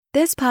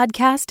This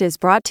podcast is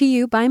brought to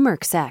you by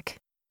MerckSec,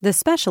 the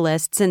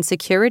specialists in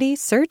security,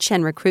 search,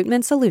 and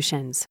recruitment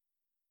solutions.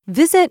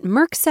 Visit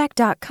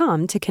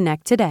mercksec.com to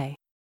connect today.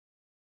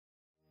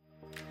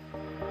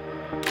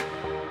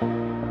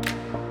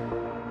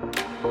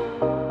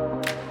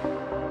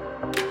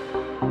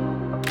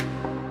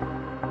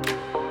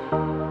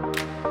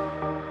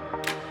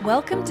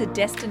 Welcome to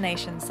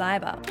Destination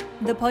Cyber,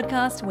 the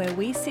podcast where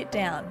we sit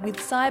down with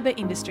cyber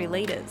industry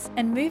leaders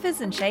and movers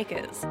and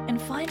shakers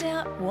and find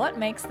out what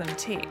makes them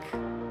tick.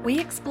 We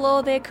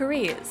explore their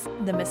careers,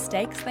 the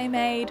mistakes they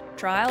made,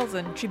 trials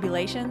and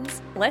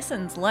tribulations,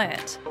 lessons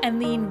learnt,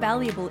 and the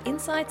invaluable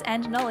insights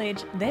and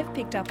knowledge they've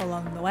picked up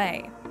along the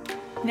way.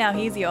 Now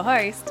here's your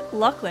host,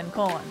 Lachlan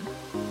Corn.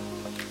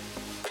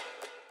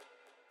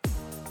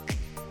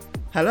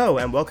 Hello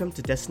and welcome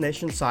to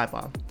Destination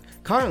Cyber.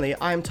 Currently,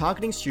 I am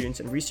targeting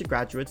students and recent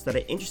graduates that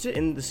are interested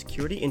in the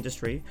security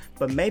industry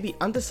but may be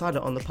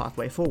undecided on the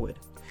pathway forward.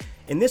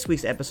 In this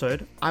week's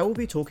episode, I will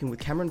be talking with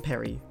Cameron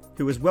Perry,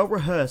 who is well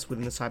rehearsed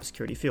within the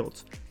cybersecurity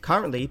field,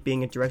 currently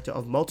being a director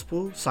of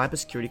multiple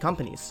cybersecurity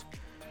companies.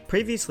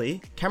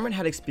 Previously, Cameron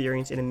had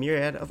experience in a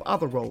myriad of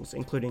other roles,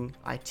 including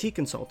IT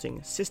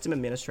consulting, system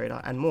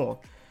administrator, and more.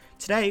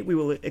 Today, we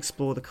will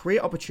explore the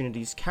career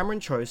opportunities Cameron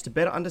chose to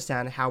better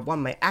understand how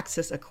one may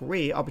access a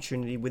career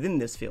opportunity within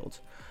this field.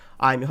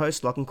 I'm your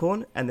host, Lachlan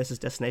Corn, and this is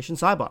Destination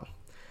Cyber.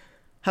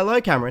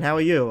 Hello, Cameron. How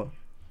are you?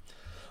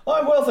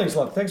 I'm well, thanks,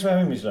 Lachlan. Thanks for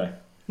having me today.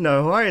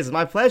 No worries.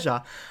 My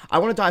pleasure. I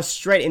want to dive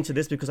straight into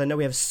this because I know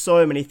we have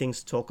so many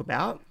things to talk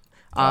about.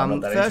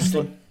 Not that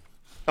interesting.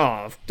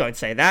 Oh, don't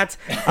say that.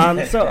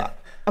 So,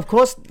 of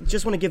course,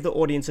 just want to give the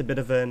audience a bit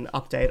of an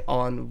update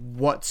on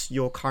what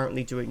you're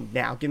currently doing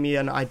now. Give me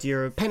an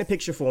idea, paint a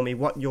picture for me,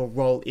 what your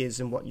role is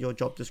and what your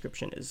job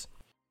description is.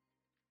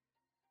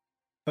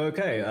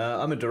 Okay,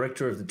 I'm a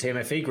director of the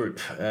TMFE group.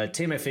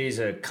 TMFE is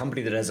a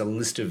company that has a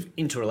list of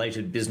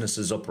interrelated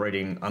businesses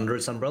operating under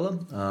its umbrella.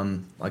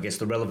 I guess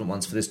the relevant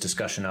ones for this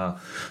discussion are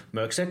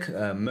MerckSec.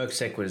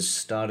 MerckSec was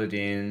started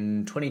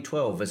in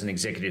 2012 as an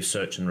executive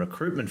search and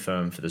recruitment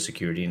firm for the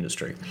security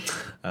industry.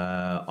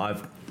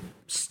 I've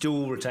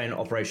still retain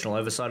operational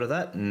oversight of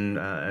that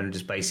and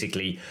just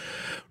basically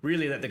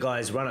really let the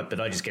guys run it, but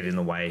I just get in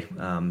the way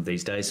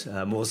these days,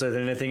 more so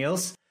than anything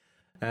else.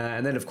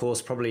 And then, of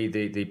course, probably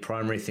the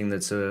primary thing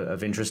that's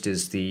of interest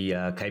is the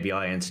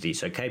KBI entity.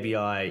 So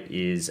KBI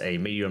is a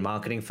media and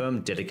marketing firm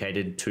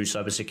dedicated to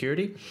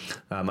cybersecurity.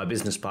 My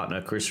business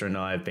partner, Carissa, and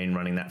I have been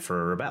running that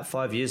for about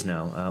 5 years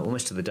now,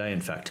 almost to the day, in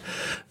fact.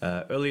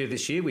 Earlier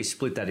this year, we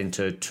split that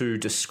into two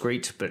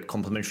discrete but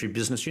complementary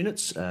business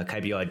units,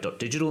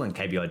 KBI.digital and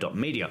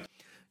KBI.media.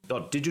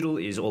 Digital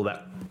is all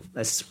about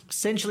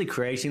essentially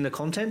creating the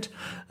content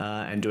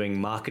and doing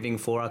marketing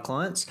for our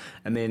clients.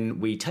 And then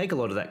we take a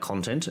lot of that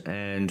content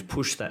and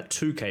push that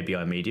to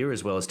KBI Media,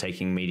 as well as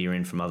taking media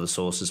in from other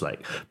sources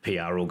like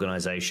PR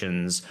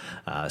organizations,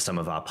 some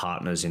of our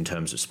partners in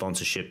terms of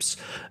sponsorships,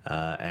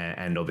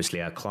 and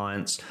obviously our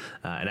clients,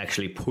 and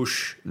actually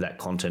push that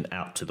content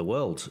out to the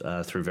world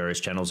through various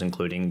channels,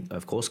 including,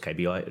 of course,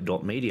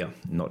 KBI.media,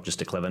 not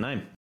just a clever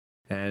name.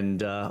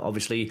 And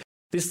obviously,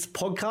 this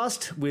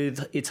podcast,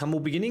 with its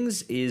humble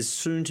beginnings, is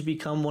soon to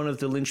become one of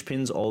the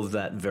linchpins of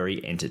that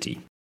very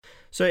entity.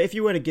 So, if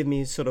you were to give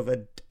me sort of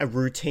a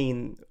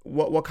routine,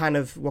 what kind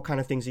of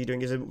things are you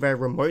doing? Is it very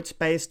remote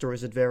based, or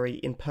is it very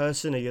in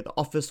person? Are you at the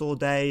office all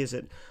day? Is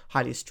it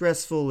highly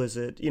stressful? Is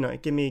it,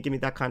 give me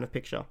that kind of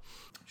picture.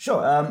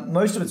 Sure.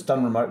 Most of it's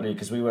done remotely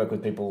because we work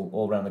with people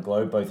all around the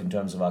globe, both in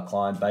terms of our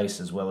client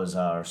base as well as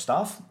our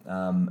staff.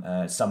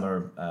 Some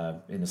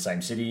are in the same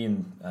city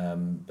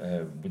and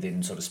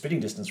within sort of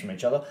spitting distance from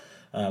each other.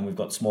 We've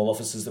got small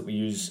offices that we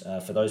use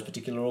for those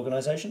particular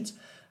organisations.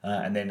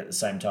 And then at the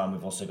same time,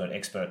 we've also got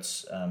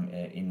experts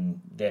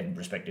in their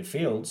respective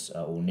fields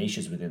or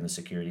niches within the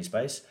security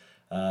space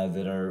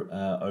that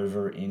are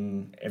over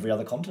in every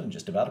other continent,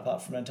 just about,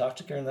 apart from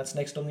Antarctica, and that's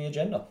next on the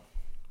agenda.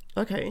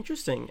 Okay,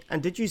 interesting.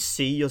 And did you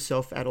see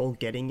yourself at all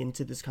getting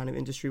into this kind of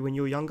industry when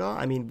you were younger?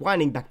 I mean,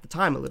 winding back the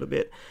time a little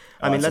bit.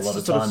 That's a lot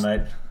of time,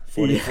 mate.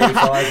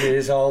 45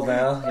 years old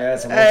now. Yeah,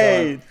 it's a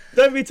long time.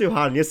 Don't be too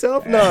hard on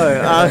yourself.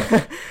 No.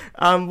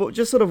 Well,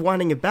 just sort of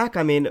winding it back.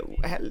 I mean,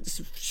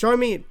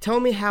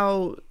 tell me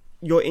how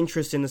your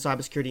interest in the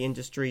cybersecurity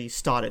industry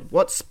started.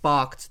 What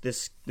sparked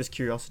this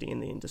curiosity in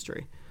the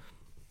industry?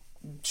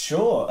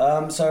 Sure.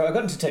 So I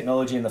got into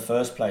technology in the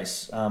first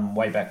place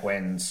way back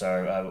when.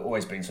 So I've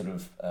always been sort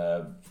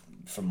of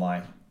from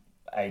my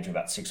age of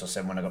about 6 or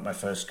 7 when I got my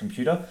first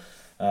computer.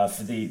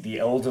 For the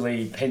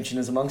elderly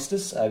pensioners amongst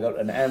us, I got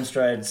an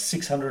Amstrad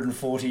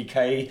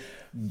 640K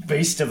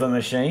beast of a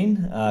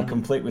machine,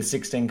 complete with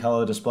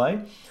 16-color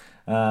display.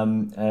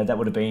 That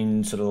would have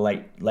been sort of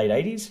late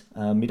 80s,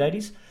 mid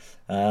 80s.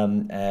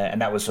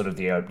 And that was sort of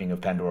the opening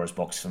of Pandora's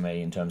box for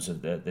me in terms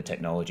of the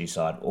technology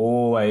side.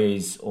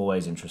 Always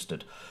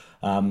interested.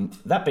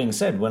 That being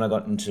said, when I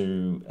got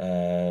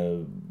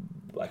into,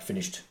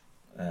 finished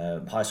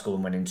high school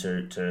and went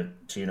into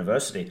to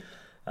university,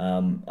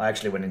 I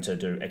actually went in to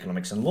do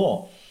economics and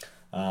law.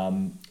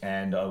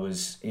 And I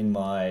was in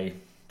my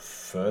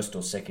first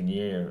or second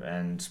year,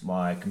 and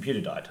my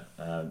computer died.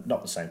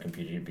 Not the same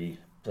computer you'd be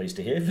pleased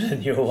to hear, but a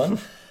newer one.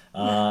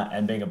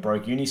 And being a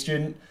broke uni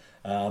student,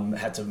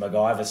 had to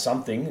MacGyver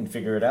something and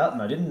figure it out.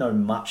 And I didn't know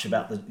much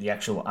about the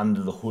actual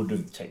under the hood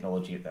of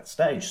technology at that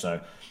stage.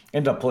 So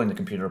ended up pulling the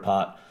computer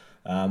apart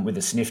with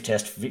a sniff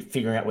test,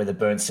 figuring out where the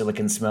burnt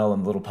silicon smell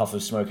and the little puff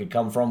of smoke had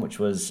come from, which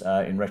was,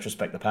 in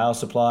retrospect, the power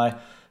supply.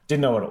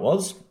 Didn't know what it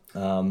was.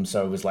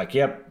 So it was like,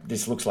 yep,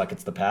 this looks like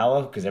it's the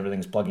power because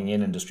everything's plugging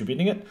in and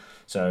distributing it.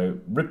 So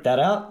ripped that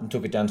out and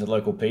took it down to the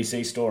local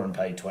PC store and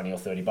paid $20 or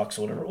 $30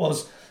 or whatever it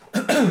was,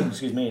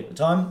 excuse me, at the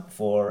time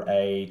for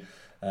a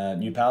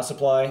new power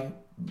supply,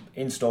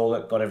 installed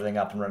it, got everything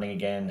up and running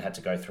again, had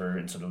to go through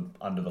and sort of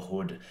under the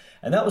hood.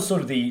 And that was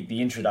sort of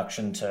the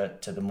introduction to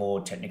the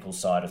more technical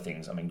side of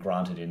things. I mean,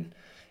 granted,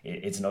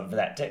 it's not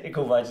that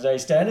technical by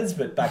today's standards,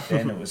 but back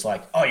then it was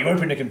like, oh, you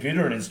opened a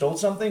computer and installed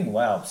something?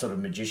 Wow, sort of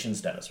magician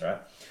status, right?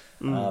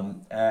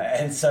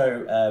 And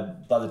so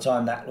by the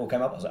time that all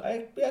came up, I was like,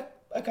 hey, yeah,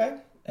 okay,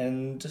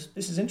 and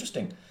this is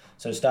interesting.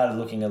 So I started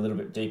looking a little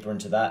bit deeper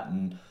into that,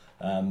 and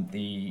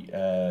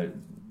the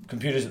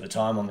computers at the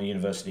time on the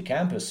university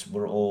campus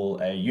were all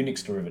a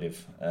Unix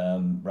derivative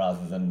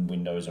rather than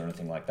Windows or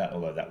anything like that,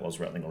 although that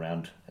was rattling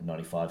around at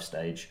 95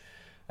 stage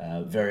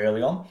very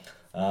early on.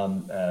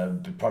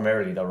 But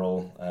primarily they were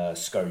all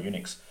SCO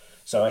Unix.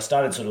 So I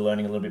started sort of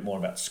learning a little bit more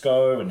about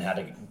SCO and how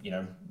to,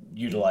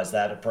 utilize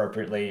that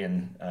appropriately,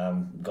 and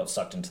got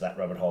sucked into that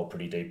rabbit hole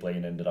pretty deeply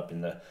and ended up in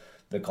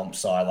the comp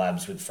sci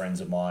labs with friends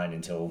of mine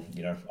until,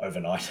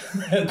 overnight,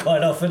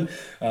 quite often,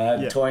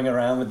 toying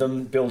around with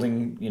them,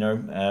 building,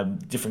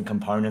 different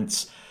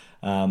components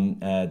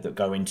that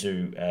go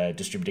into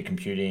distributed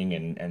computing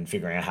and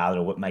figuring out how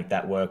to make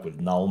that work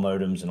with null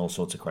modems and all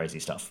sorts of crazy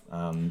stuff,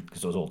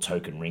 because it was all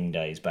token ring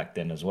days back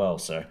then as well.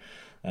 So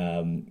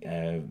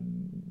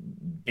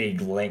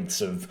big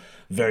lengths of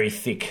very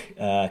thick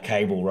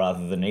cable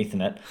rather than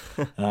Ethernet,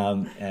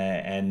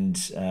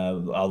 and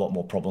a lot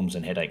more problems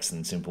and headaches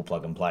than simple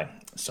plug and play.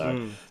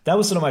 So that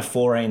was sort of my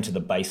foray into the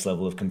base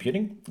level of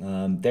computing.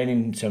 Then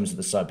in terms of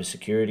the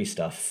cybersecurity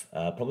stuff,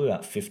 probably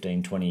about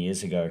 15, 20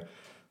 years ago,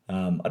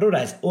 I'd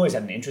always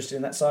had an interest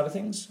in that side of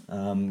things,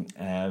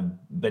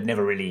 but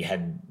never really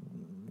had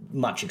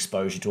much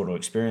exposure to it or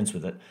experience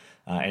with it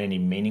in any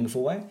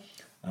meaningful way.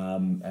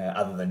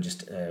 Other than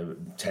just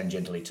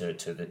tangentially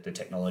to the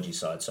technology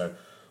side. So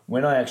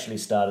when I actually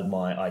started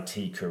my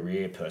IT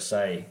career per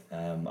se,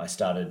 I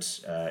started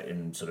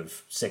in sort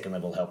of second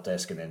level help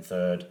desk and then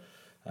third,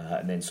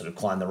 and then sort of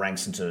climbed the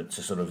ranks into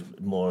sort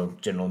of more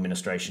general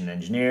administration and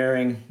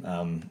engineering,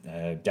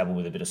 dabbled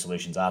with a bit of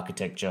solutions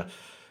architecture,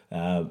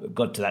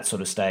 got to that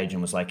sort of stage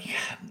and was like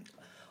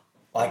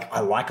I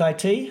like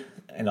IT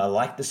and I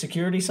like the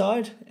security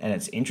side and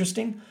it's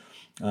interesting.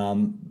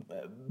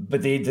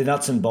 But the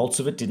nuts and bolts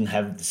of it didn't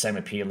have the same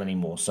appeal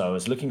anymore. So I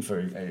was looking for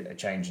a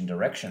change in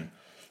direction,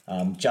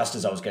 just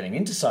as I was getting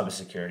into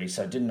cybersecurity.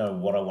 So I didn't know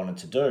what I wanted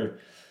to do.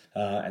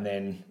 And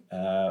then,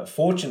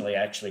 fortunately,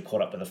 I actually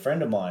caught up with a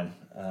friend of mine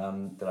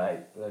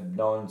that I'd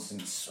known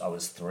since I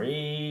was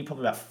probably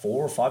about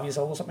 4 or 5 years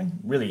old or something,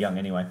 really young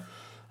anyway,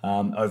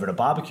 over at a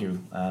barbecue,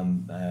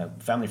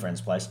 family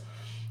friend's place.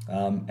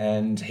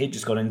 And he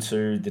just got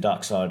into the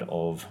dark side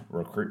of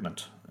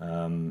recruitment.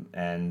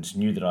 And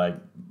knew that I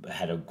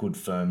had a good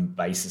firm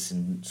basis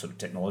in sort of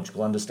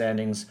technological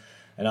understandings,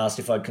 and asked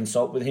if I'd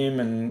consult with him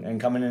and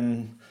come in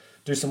and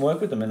do some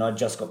work with him. And I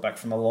just got back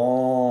from a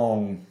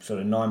long sort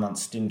of 9-month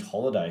stint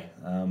holiday,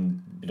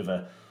 bit of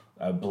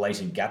a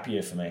belated gap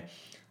year for me,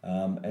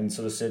 and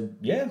sort of said,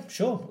 yeah,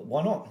 sure,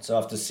 why not? So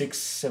after 6,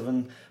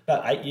 7,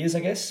 about 8 years, I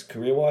guess,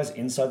 career-wise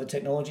inside the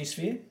technology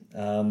sphere,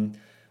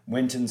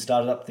 went and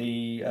started up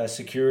the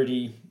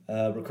security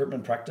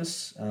recruitment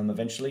practice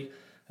eventually,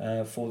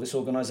 for this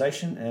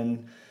organisation,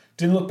 and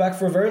didn't look back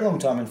for a very long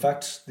time. In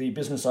fact, the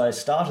business I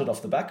started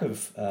off the back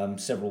of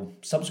several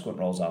subsequent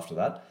roles after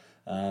that,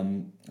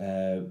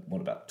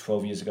 about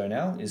 12 years ago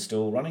now, is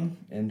still running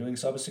and doing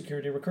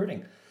cybersecurity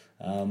recruiting.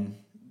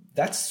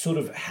 That's sort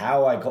of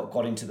how I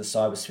got into the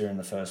cybersphere in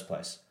the first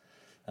place.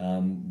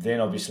 Then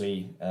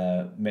obviously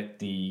met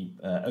the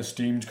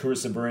esteemed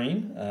Carissa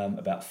Breen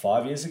about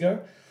 5 years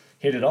ago.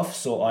 Hit it off,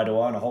 saw eye to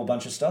eye on a whole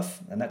bunch of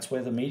stuff, and that's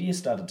where the media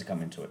started to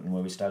come into it, and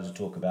where we started to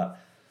talk about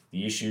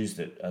the issues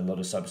that a lot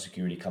of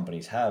cybersecurity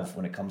companies have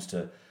when it comes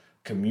to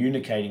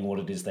communicating what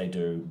it is they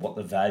do, what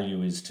the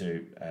value is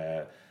to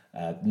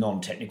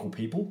non-technical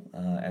people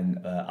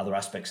and other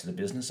aspects of the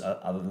business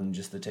other than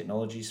just the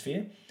technology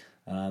sphere,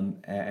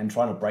 and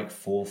trying to break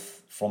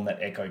forth from that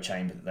echo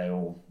chamber that they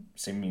all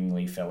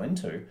seemingly fell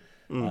into,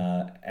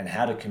 and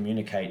how to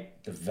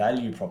communicate the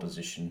value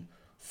proposition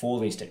for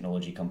these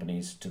technology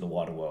companies to the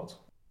wider world.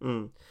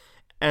 And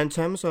in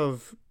terms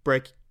of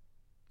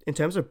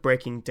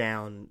breaking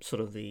down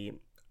sort of the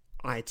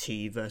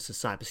IT versus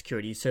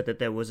cybersecurity, you said that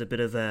there was a bit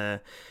of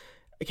a...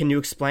 Can you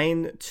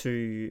explain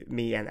to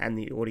me and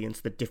the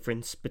audience the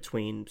difference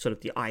between sort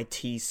of the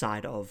IT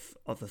side of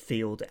a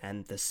field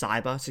and the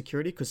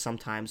cybersecurity? Because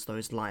sometimes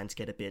those lines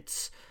get a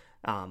bit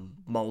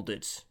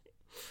molded.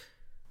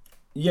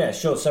 Yeah,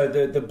 sure. So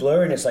the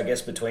blurriness, I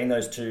guess, between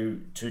those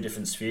two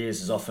different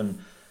spheres is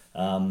often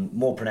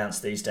more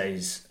pronounced these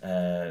days.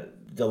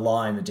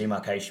 The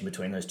demarcation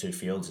between those two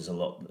fields is a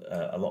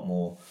lot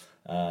more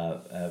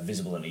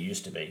visible than it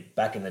used to be.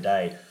 Back in the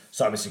day,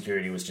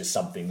 cybersecurity was just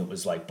something that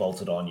was like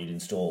bolted on. You'd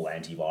install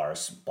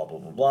antivirus, blah blah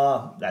blah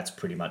blah. That's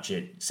pretty much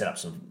it. Set up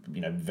some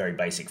very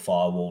basic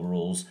firewall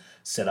rules.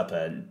 Set up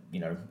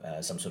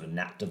some sort of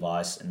NAT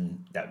device,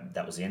 and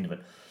that was the end of it.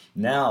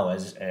 Now,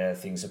 as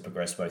things have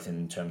progressed, both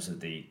in terms of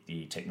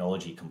the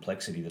technology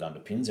complexity that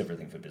underpins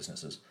everything for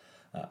businesses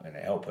and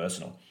their whole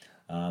personal,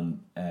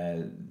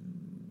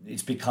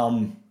 it's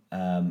become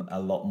a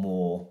lot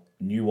more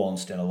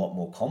nuanced and a lot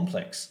more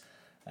complex.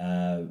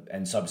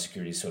 And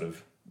cybersecurity has sort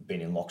of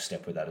been in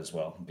lockstep with that as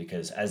well,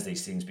 because as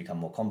these things become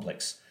more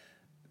complex,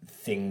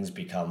 things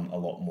become a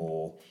lot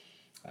more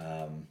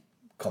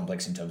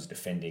complex in terms of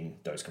defending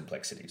those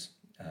complexities.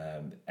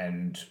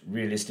 And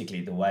realistically,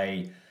 the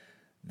way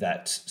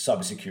that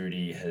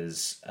cybersecurity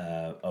has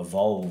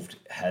evolved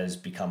has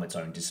become its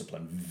own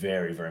discipline,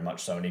 very, very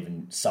much so, and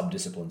even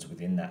sub-disciplines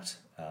within that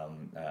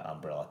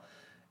umbrella.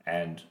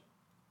 And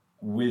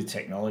with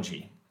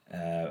technology,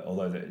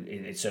 although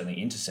it certainly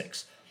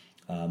intersects,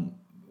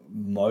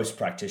 most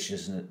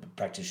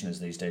practitioners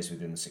these days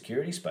within the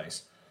security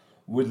space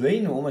would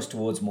lean almost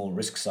towards more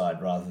risk side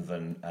rather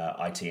than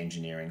IT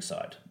engineering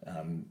side.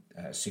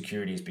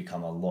 Security has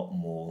become a lot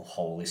more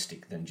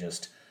holistic than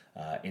just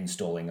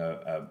installing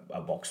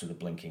a box with a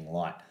blinking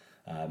light.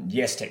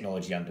 Yes,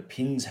 technology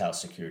underpins how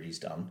security is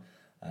done,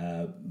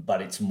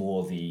 but it's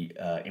more the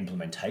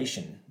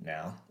implementation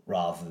now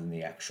rather than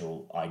the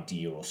actual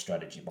idea or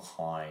strategy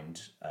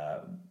behind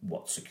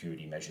what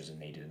security measures are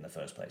needed in the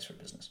first place for a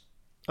business.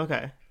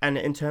 Okay. And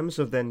in terms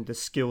of then the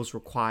skills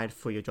required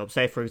for your job,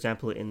 say, for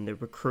example, in the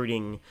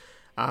recruiting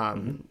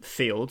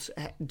field,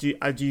 do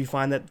you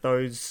find that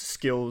those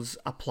skills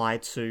apply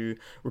to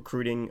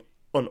recruiting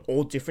on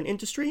all different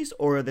industries,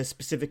 or are there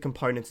specific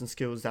components and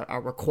skills that are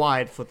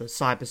required for the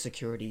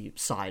cybersecurity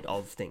side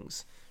of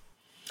things?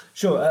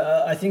 Sure.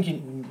 I think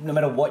no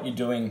matter what you're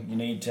doing, you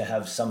need to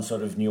have some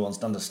sort of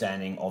nuanced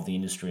understanding of the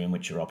industry in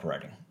which you're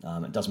operating.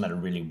 It doesn't matter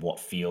really what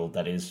field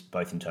that is,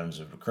 both in terms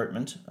of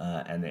recruitment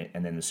and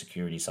then the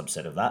security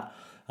subset of that,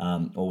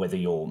 or whether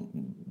you're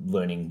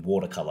learning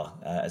watercolor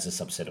as a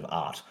subset of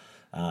art.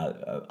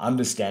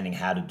 Understanding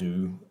how to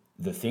do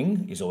the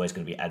thing is always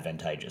going to be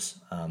advantageous.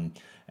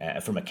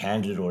 From a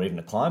candidate or even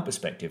a client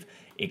perspective,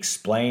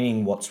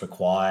 explaining what's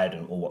required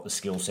or what the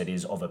skill set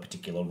is of a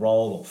particular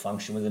role or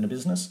function within a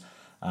business,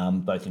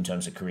 both in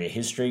terms of career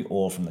history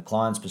or from the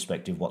client's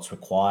perspective, what's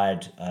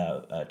required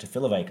to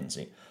fill a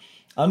vacancy.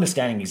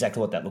 Understanding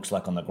exactly what that looks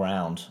like on the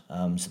ground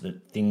so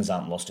that things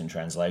aren't lost in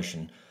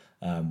translation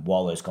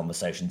while those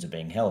conversations are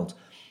being held.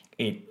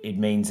 It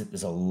means that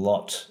there's a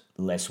lot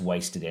less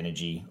wasted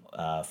energy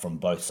from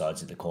both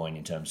sides of the coin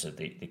in terms of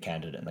the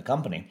candidate and the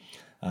company,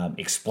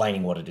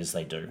 explaining what it is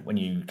they do. When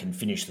you can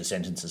finish the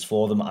sentences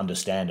for them,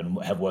 understand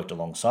and have worked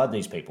alongside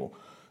these people,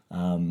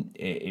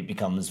 it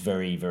becomes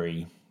very,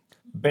 very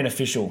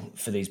beneficial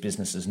for these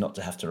businesses not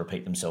to have to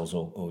repeat themselves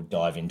or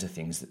dive into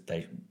things that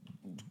they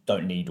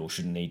don't need or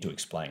shouldn't need to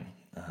explain.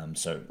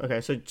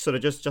 Okay, so sort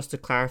of just to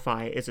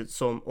clarify, is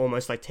it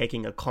almost like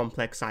taking a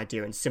complex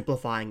idea and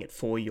simplifying it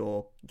for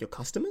your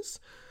customers?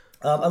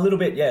 A little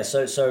bit, yeah.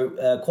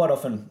 So quite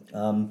often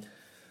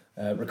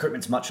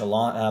recruitment's much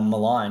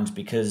maligned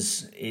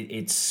because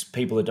it's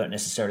people that don't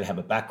necessarily have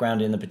a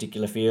background in the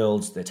particular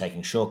fields. They're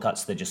taking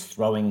shortcuts. They're just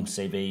throwing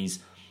CVs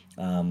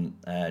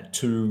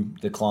to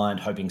the client,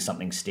 hoping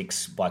something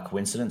sticks by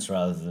coincidence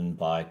rather than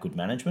by good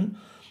management.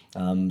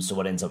 So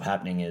what ends up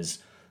happening is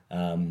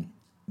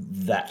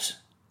that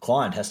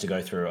client has to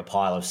go through a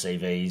pile of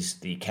CVs.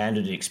 The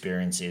candidate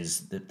experience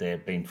is that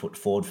they've been put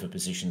forward for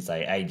positions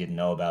they A, didn't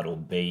know about, or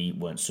B,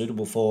 weren't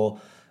suitable for,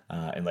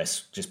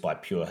 unless just by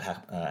pure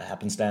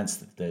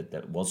happenstance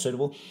that was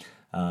suitable.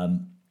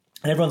 And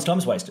everyone's time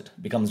is wasted.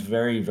 It becomes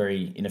very,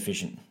 very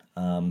inefficient.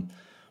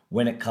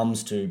 When it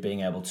comes to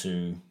being able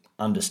to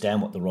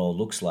understand what the role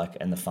looks like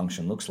and the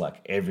function looks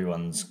like,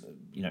 everyone's,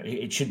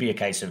 it should be a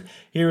case of,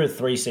 here are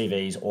 3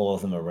 CVs, all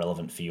of them are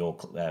relevant for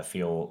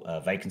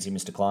your vacancy,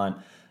 Mr. Client.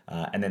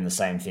 And then the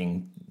same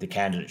thing, the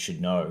candidate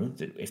should know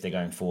that if they're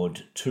going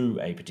forward to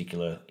a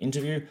particular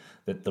interview,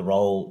 that the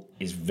role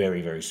is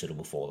very, very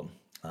suitable for them.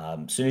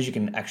 As soon as you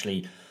can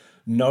actually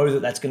know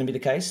that that's going to be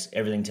the case,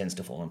 everything tends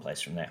to fall in place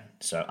from there.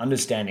 So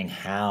understanding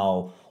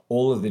how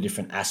all of the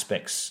different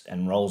aspects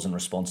and roles and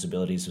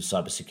responsibilities of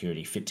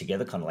cybersecurity fit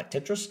together, kind of like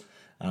Tetris,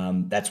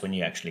 that's when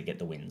you actually get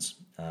the wins.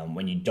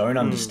 When you don't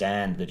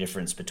understand the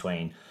difference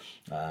between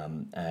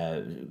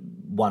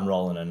one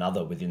role and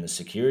another within the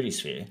security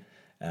sphere,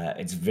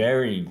 it's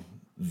very,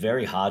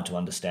 very hard to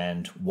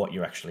understand what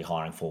you're actually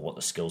hiring for, what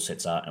the skill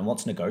sets are, and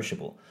what's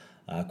negotiable.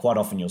 Quite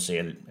often you'll see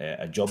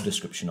a job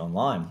description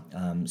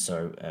online.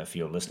 So for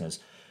your listeners,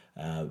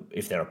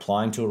 if they're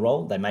applying to a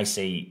role, they may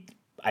see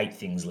 8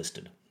 things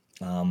listed.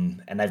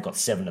 And they've got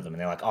 7 of them.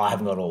 And they're like, I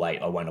haven't got all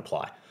 8, I won't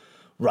apply.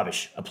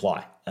 Rubbish,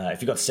 apply.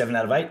 If you've got 7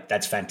 out of 8,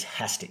 that's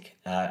fantastic.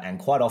 And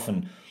quite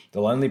often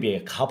there'll only be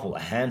a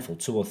handful,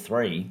 2 or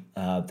 3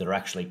 that are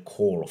actually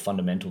core or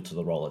fundamental to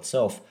the role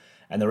itself.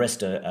 And the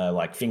rest are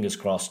like fingers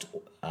crossed,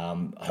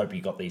 I hope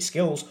you got these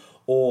skills,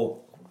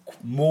 or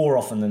more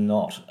often than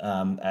not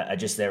are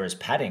just there as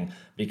padding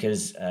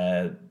because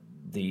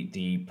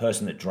the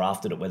person that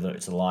drafted it, whether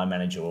it's a line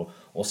manager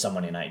or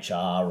someone in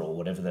HR or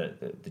whatever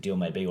the deal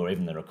may be, or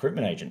even the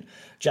recruitment agent,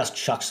 just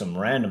chuck some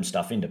random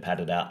stuff in to pad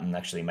it out and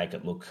actually make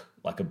it look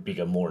like a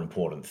bigger, more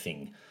important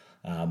thing.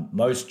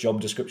 Most job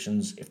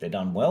descriptions, if they're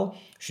done well,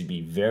 should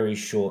be very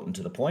short and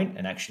to the point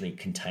and actually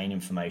contain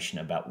information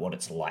about what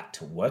it's like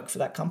to work for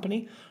that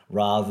company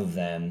rather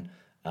than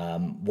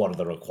what are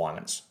the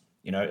requirements.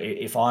 You know,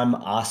 if I'm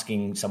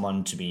asking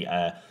someone to be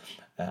a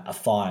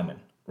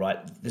fireman, right,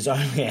 there's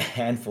only a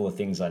handful of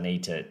things I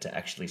need to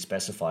actually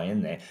specify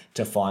in there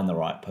to find the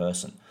right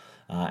person.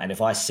 And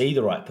if I see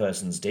the right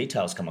person's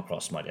details come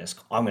across my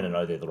desk, I'm going to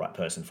know they're the right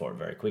person for it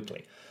very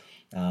quickly.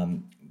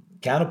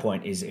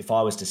 Counterpoint is if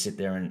I was to sit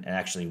there and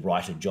actually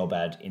write a job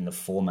ad in the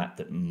format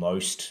that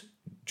most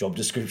job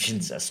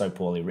descriptions are so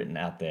poorly written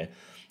out there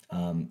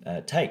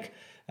take,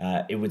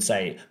 it would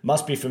say,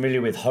 must be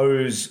familiar with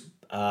hose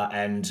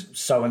and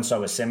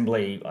so-and-so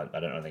assembly. I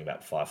don't know anything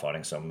about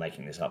firefighting, so I'm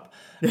making this up.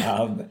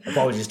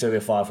 Apologies to the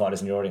firefighters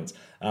in your audience.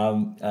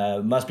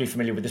 Must be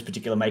familiar with this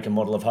particular make and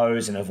model of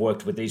hose and have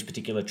worked with these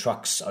particular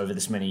trucks over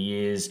this many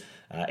years,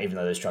 even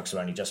though those trucks are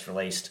only just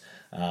released.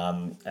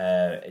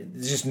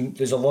 There's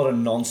a lot of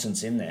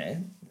nonsense in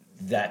there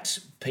that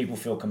people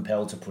feel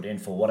compelled to put in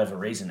for whatever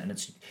reason, and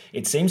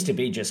it seems to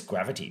be just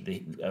gravity,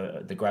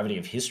 the gravity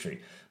of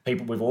history.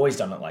 We've always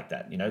done it like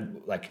that, you know.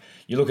 Like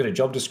you look at a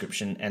job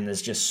description, and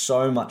there's just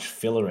so much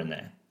filler in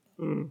there,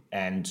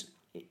 and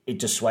it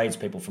dissuades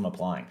people from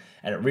applying,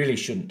 and it really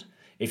shouldn't.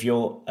 If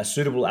you're a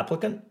suitable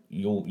applicant,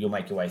 you'll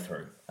make your way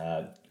through.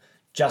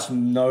 Just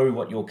know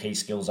what your key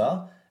skills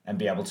are, and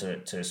be able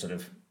to sort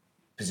of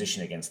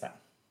position against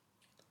that.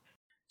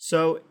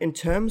 So in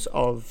terms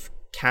of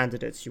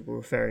candidates you were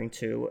referring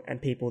to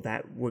and people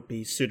that would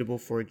be suitable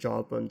for a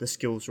job and the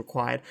skills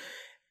required,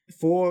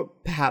 for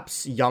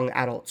perhaps young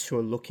adults who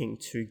are looking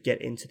to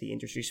get into the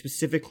industry,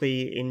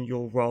 specifically in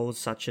your roles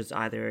such as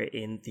either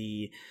in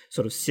the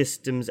sort of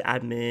systems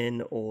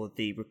admin or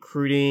the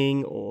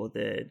recruiting or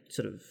the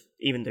sort of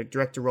even the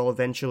director role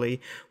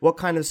eventually, what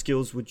kind of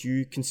skills would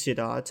you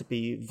consider to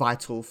be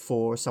vital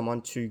for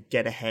someone to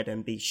get ahead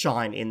and be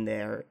shine in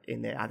their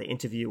either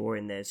interview or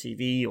in their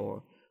CV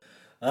or...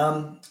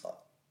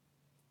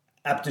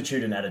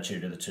 Aptitude and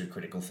attitude are the 2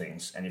 critical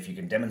things, and if you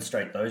can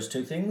demonstrate those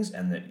 2 things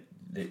and that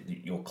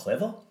you're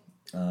clever,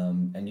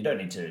 and you don't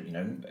need to, you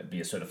know, be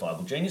a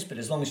certifiable genius, but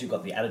as long as you've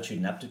got the attitude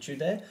and aptitude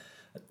there,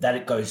 that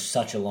it goes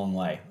such a long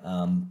way.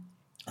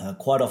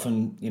 Quite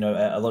often, you know,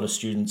 a lot of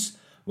students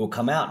will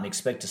come out and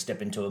expect to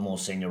step into a more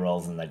senior role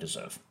than they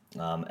deserve,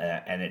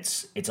 and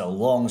it's a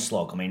long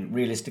slog. I mean,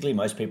 realistically,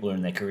 most people are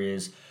in their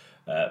careers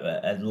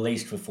at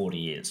least for 40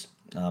 years,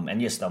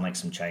 and yes, they'll make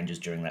some changes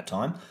during that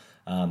time.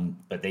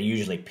 But they're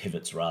usually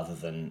pivots rather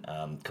than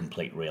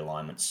complete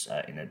realignments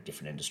in a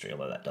different industry,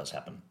 although that does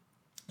happen.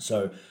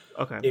 So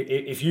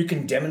if you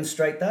can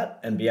demonstrate that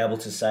and be able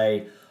to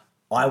say,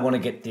 I want to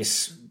get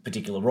this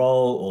particular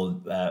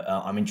role or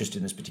I'm interested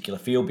in this particular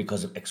field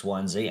because of X, Y,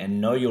 and Z,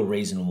 and know your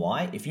reason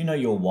why. If you know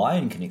your why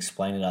and can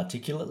explain it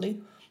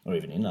articulately, or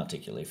even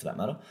inarticulately for that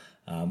matter,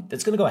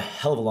 it's going to go a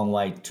hell of a long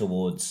way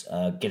towards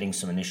getting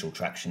some initial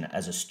traction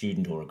as a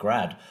student or a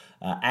grad,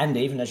 and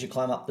even as you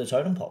climb up the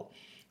totem pole.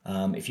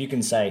 If you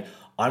can say,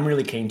 I'm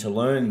really keen to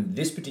learn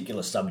this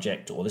particular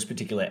subject or this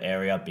particular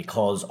area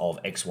because of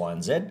X, Y,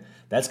 and Z,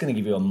 that's going to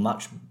give you a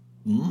much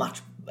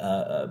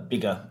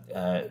bigger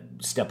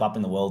step up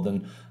in the world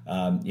than,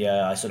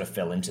 I sort of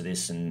fell into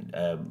this and,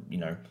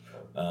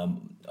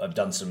 I've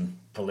done some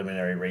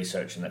preliminary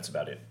research and that's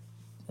about it.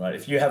 Right?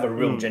 If you have a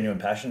real genuine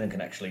passion and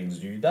can actually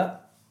exude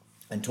that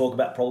and talk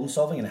about problem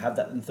solving and have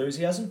that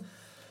enthusiasm,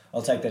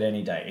 I'll take that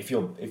any day. If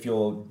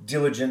you're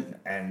diligent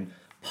and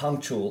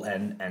punctual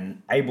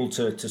and able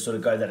to sort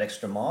of go that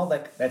extra mile,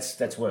 like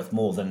that's worth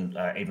more than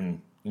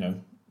even, you know,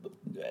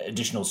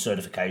 additional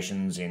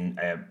certifications in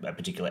a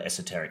particular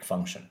esoteric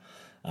function.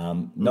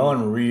 No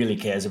one really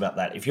cares about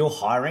that. If you're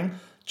hiring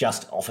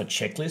just off a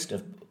checklist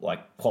of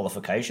like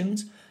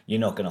qualifications, you're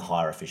not going to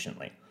hire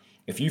efficiently.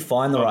 If you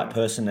find the right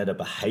person at a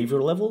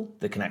behaviour level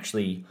that can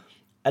actually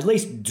at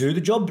least do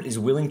the job, but is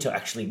willing to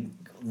actually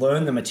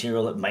learn the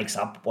material that makes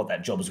up what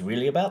that job is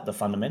really about, the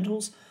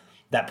fundamentals,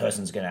 that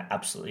person's going to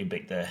absolutely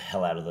beat the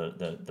hell out of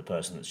the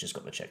person that's just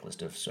got the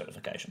checklist of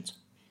certifications.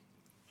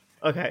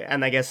 Okay,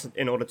 and I guess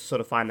in order to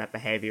sort of find that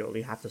behaviour,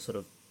 you have to sort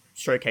of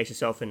showcase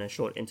yourself in a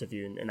short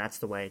interview, and that's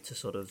the way to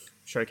sort of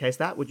showcase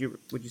that, would you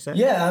say?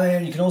 Yeah, I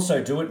mean, you can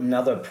also do it in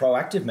other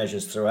proactive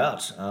measures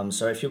throughout.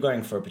 So if you're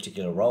going for a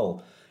particular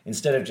role,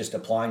 instead of just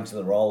applying to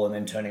the role and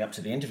then turning up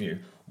to the interview,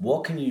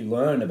 what can you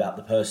learn about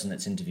the person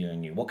that's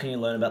interviewing you? What can you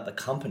learn about the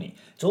company?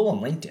 It's all on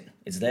LinkedIn.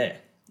 It's there.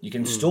 You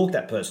can stalk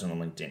that person on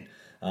LinkedIn.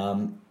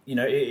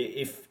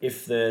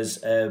 If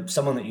there's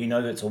someone that you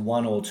know that's a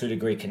 1 or 2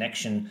 degree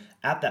connection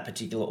at that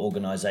particular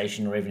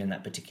organization or even in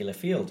that particular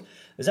field,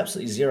 there's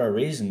absolutely zero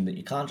reason that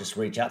you can't just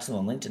reach out to them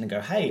on LinkedIn and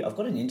go, hey, I've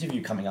got an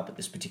interview coming up at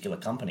this particular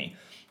company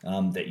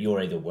that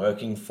you're either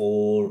working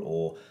for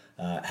or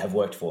have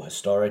worked for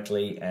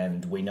historically,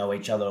 and we know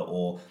each other,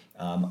 or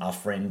our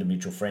friend, a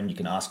mutual friend, you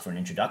can ask for an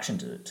introduction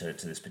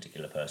to this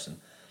particular person.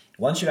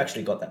 Once you've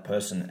actually got that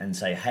person and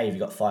say, hey, have you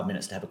got 5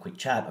 minutes to have a quick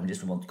chat? I've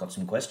just got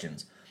some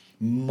questions.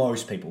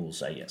 Most people will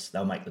say yes.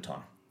 They'll make the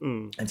time.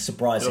 And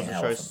surprising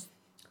how often.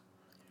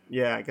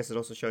 Yeah, I guess it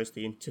also shows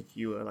the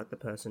interviewer, like the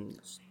person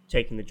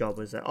taking the job,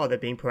 is that, they're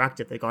being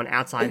proactive. They've gone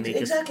outside me,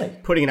 exactly.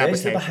 Just putting an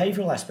application. There's the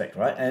behavioural aspect,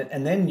 right?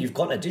 And then you've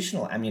got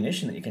additional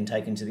ammunition that you can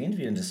take into the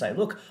interview and to say,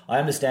 look, I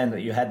understand that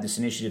you had this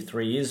initiative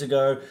 3 years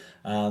ago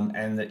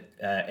and that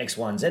X,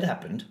 Y, and Z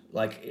happened.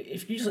 Like,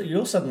 if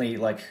you're suddenly,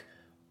 like,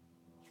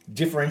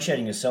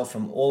 differentiating yourself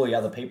from all the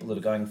other people that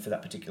are going for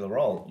that particular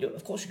role,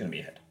 of course you're going to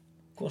be ahead.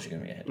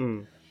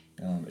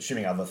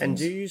 Assuming other things. And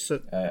do you...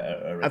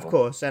 of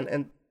course,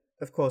 and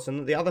of course,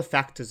 and the other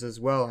factors as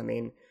well. I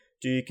mean,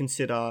 do you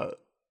consider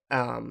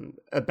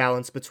a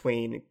balance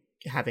between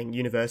having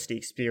university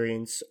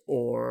experience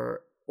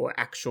or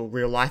actual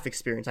real life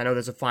experience? I know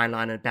there's a fine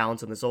line and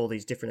balance, and there's all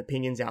these different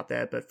opinions out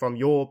there. But from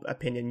your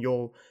opinion,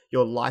 your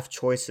life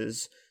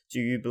choices, do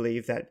you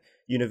believe that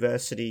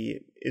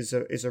university is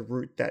a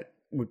route that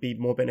would be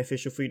more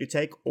beneficial for you to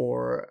take,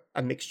 or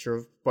a mixture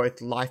of both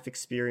life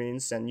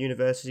experience and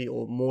university,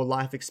 or more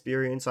life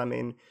experience? I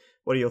mean,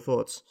 what are your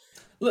thoughts?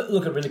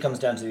 Look, it really comes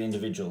down to the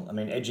individual. I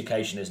mean,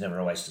 education is never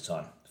a waste of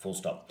time, full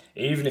stop.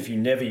 Even if you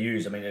never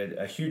use, I mean,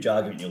 a huge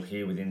argument you'll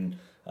hear within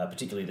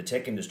particularly the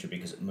tech industry,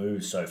 because it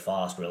moves so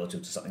fast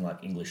relative to something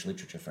like English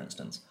literature, for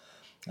instance.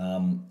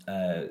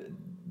 The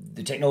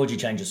technology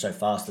changes so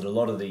fast that a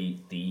lot of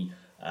the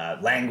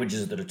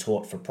languages that are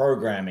taught for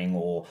programming,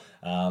 or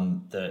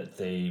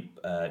the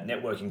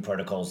networking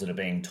protocols that are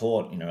being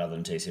taught, other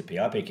than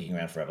TCP/IP kicking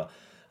around forever,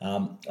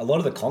 a lot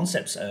of the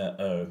concepts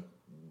are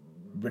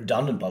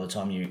redundant by the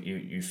time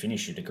you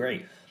finish your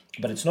degree.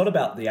 But it's not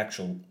about the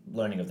actual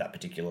learning of that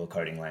particular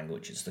coding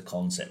language. It's the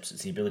concepts.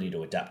 It's the ability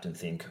to adapt and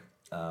think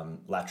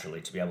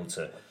laterally, to be able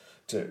to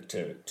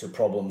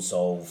problem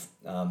solve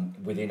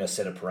within a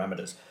set of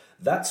parameters.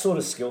 That sort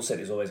of skill set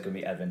is always going to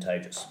be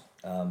advantageous,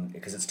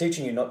 because it's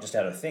teaching you not just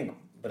how to think,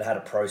 but how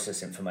to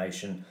process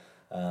information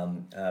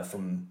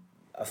from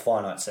a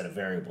finite set of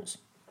variables.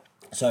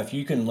 So if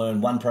you can learn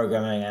one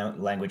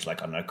programming language,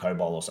 like, I don't know,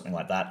 COBOL or something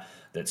like that,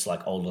 that's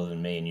like older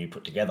than me and you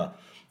put together,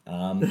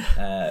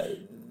 the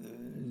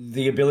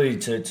ability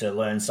to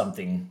learn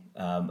something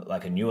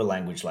like a newer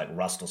language like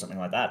Rust or something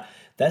like that,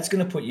 that's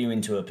going to put you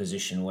into a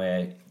position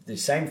where the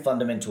same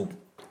fundamental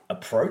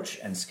approach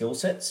and skill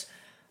sets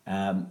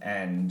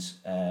and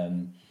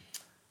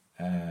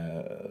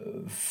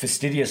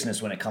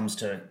fastidiousness when it comes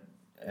to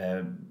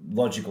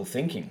logical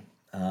thinking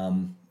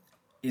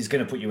is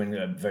going to put you in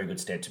a very good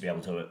stead to be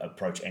able to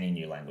approach any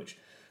new language.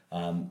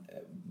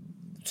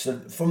 So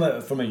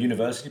from a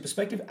university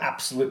perspective,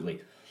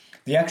 absolutely.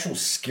 The actual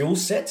skill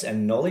sets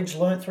and knowledge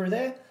learned through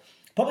there,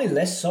 probably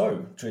less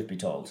so, truth be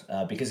told,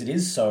 because it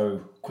is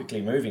so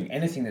quickly moving.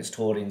 Anything that's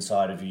taught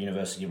inside of a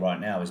university right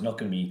now is not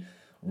going to be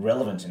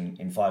relevant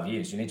in 5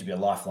 years. You need to be a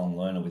lifelong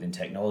learner within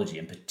technology,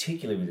 and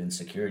particularly within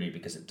security,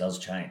 because it does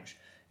change.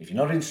 If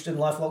you're not interested in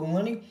lifelong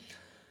learning,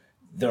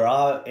 there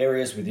are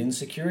areas within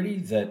security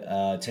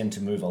that tend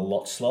to move a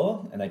lot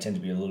slower, and they tend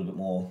to be a little bit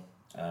more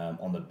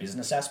on the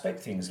business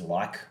aspect, things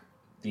like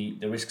the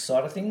risk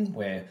side of thing,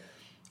 where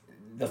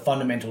the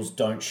fundamentals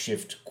don't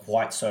shift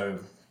quite so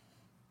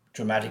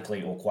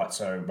dramatically or quite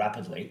so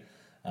rapidly.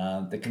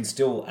 That can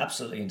still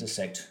absolutely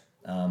intersect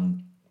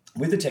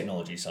with the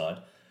technology side,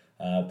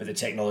 but the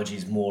technology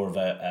is more of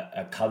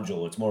a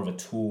cudgel. It's more of a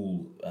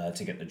tool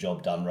to get the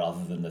job done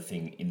rather than the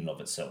thing in and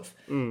of itself.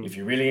 If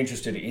you're really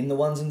interested in the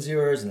ones and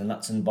zeros and the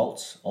nuts and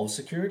bolts of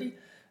security,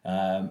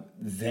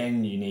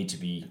 then you need to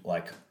be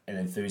like an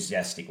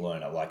enthusiastic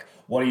learner. Like,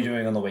 what are you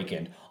doing on the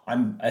weekend?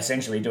 I'm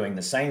essentially doing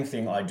the same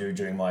thing I do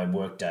during my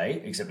work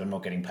day, except I'm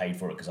not getting paid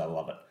for it because I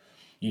love it.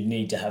 You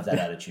need to have that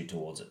attitude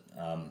towards it.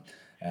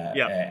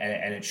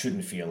 And it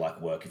shouldn't feel like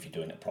work if you're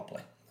doing it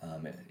properly.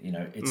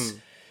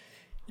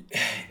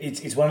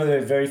 It's one of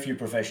the very few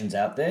professions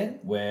out there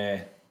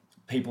where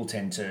people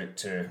tend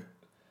to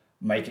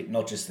make it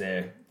not just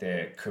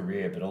their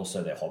career, but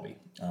also their hobby.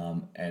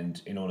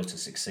 And in order to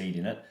succeed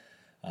in it,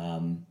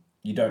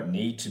 you don't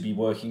need to be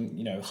working,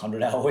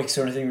 100-hour weeks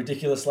or anything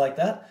ridiculous like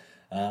that.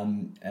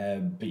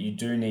 But you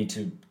do need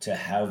to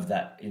have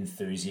that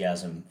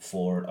enthusiasm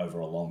for it over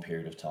a long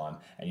period of time,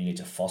 and you need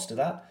to foster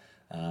that,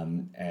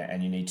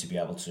 and you need to be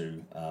able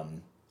to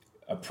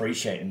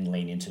appreciate and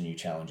lean into new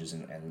challenges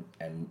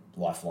and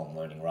lifelong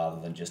learning, rather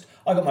than just,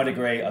 I got my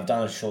degree, I've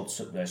done a short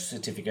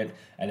certificate,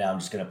 and now I'm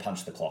just going to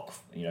punch the clock,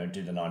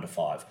 do the 9 to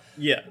 5.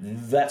 Yeah,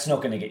 that's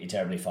not going to get you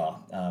terribly far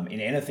in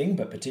anything,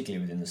 but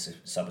particularly within the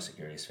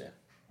cybersecurity sphere.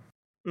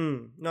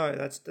 No,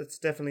 that's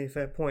definitely a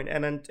fair point.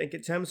 And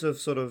in terms of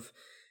sort of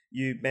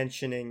you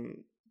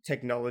mentioning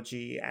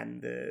technology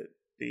and the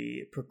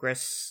the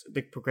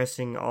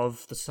progressing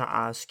of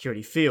the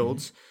security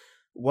fields.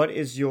 What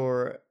is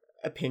your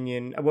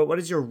opinion? What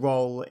is your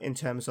role in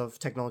terms of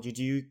technology?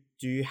 Do you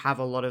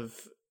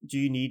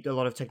need a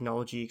lot of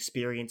technology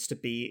experience to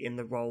be in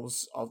the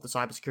roles of the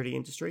cybersecurity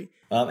industry?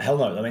 Hell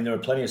no. I mean, there are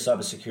plenty of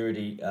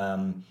cybersecurity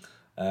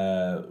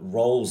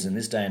roles in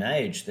this day and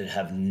age that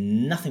have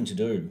nothing to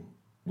do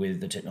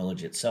with the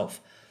technology itself.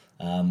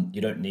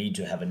 You don't need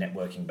to have a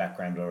networking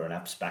background or an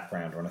apps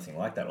background or anything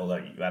like that, although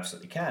you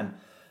absolutely can.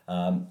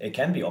 It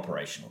can be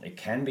operational. It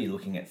can be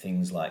looking at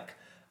things like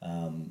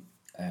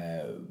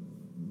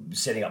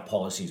setting up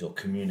policies or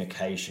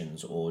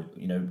communications, or,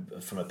 you know,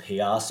 from a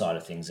PR side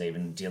of things,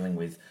 even dealing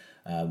with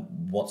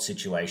what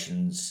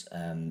situations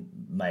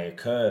may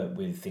occur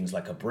with things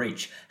like a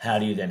breach. How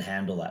do you then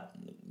handle that?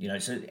 You know,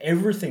 so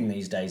everything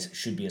these days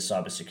should be a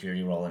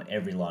cybersecurity role in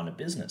every line of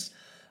business.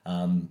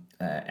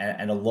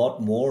 And a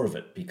lot more of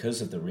it,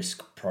 because of the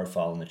risk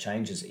profile and the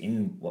changes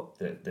in what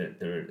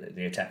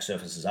the attack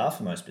surfaces are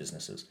for most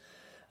businesses,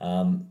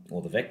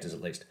 or the vectors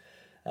at least.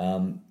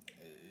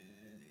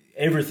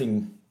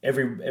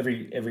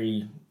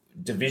 Every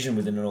division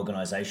within an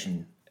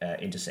organization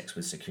intersects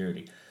with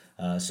security.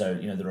 So,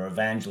 you know, there are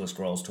evangelist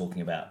roles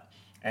talking about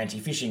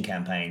anti-phishing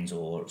campaigns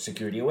or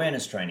security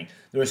awareness training.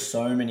 There are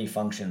so many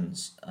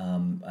functions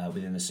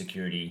within the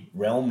security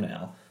realm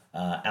now,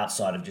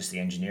 outside of just the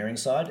engineering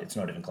side. It's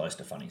not even close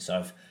to funny.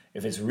 So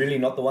if it's really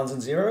not the ones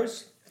and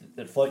zeros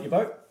that float your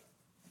boat,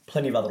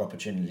 plenty of other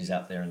opportunities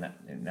out there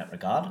in that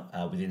regard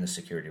within the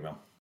security realm.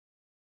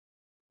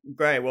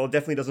 Great. Well, it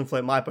definitely doesn't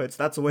float my boat,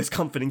 so that's always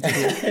comforting to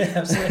hear.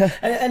 Absolutely.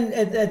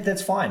 and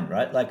that's fine,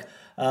 right? Like,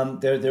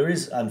 there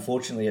is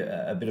unfortunately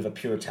a bit of a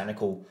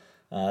puritanical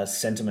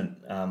sentiment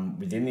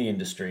within the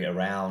industry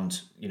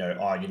around, you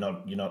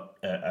know, you're not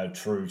a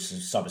true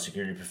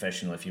cybersecurity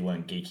professional if you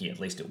weren't geeky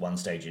at least at one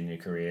stage in your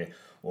career,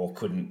 or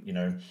couldn't, you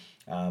know,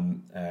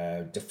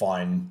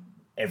 define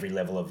every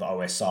level of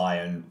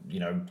OSI and, you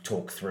know,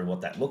 talk through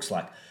what that looks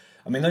like.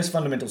 I mean, those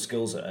fundamental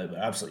skills are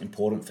absolutely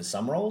important for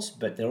some roles,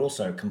 but they're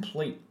also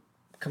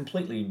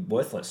completely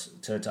worthless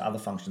to other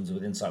functions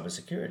within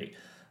cybersecurity.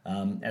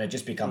 And it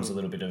just becomes a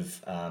little bit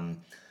of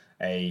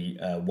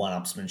a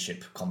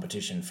one-upsmanship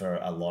competition for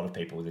a lot of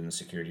people within the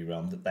security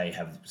realm, that they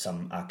have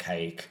some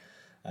archaic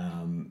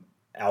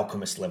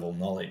alchemist level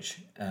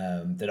knowledge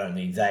that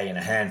only they and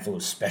a handful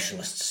of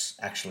specialists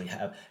actually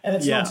have. And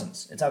it's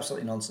nonsense. It's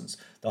absolutely nonsense.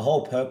 The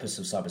whole purpose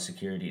of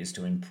cybersecurity is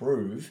to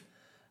improve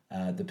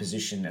the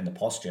position and the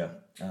posture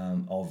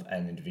of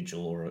an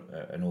individual or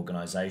an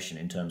organization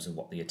in terms of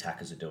what the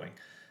attackers are doing.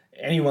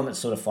 Anyone that's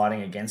sort of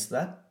fighting against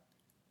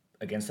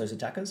those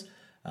attackers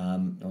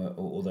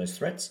or those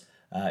threats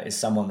is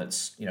someone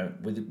that's, you know,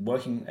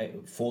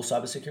 working for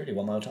cybersecurity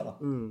one way or another.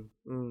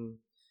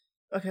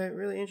 Okay,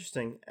 really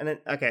interesting. And then,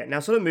 okay, now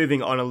sort of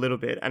moving on a little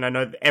bit, and I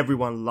know that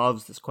everyone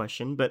loves this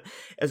question, but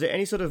is there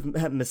any sort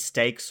of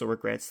mistakes or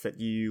regrets that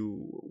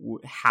you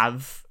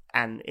have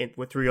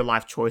through your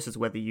life choices,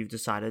 whether you've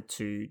decided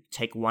to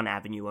take one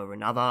avenue over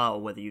another,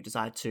 or whether you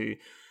decide to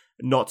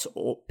not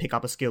pick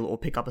up a skill or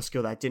pick up a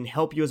skill that didn't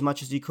help you as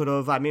much as you could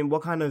have? I mean,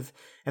 have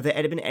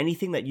there been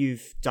anything that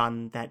you've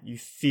done that you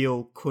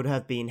feel could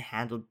have been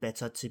handled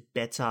better to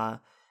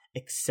better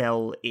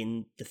excel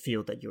in the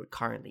field that you're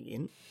currently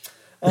in?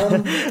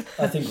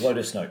 I think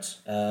Lotus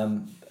Notes.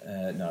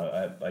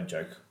 No, I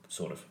joke,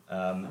 sort of.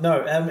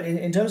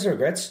 In terms of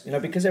regrets, you know,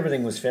 because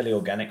everything was fairly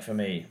organic for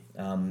me,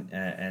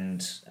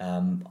 and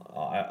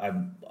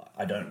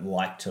I don't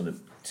like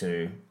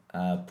to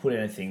put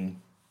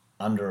anything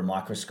under a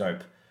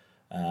microscope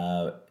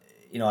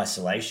in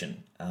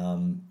isolation.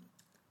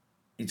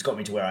 It's got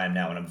me to where I am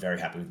now, and I'm very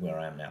happy with where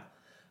I am now.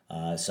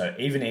 So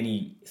even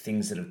any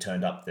things that have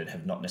turned up that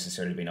have not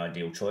necessarily been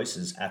ideal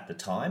choices at the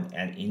time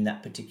and in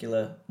that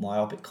particular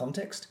myopic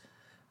context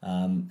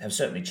have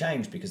certainly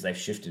changed, because they've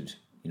shifted.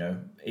 You know,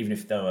 even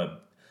if they were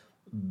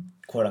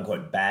quote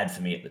unquote bad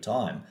for me at the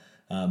time,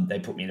 they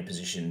put me in a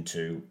position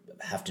to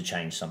have to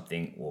change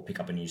something or pick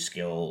up a new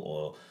skill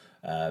or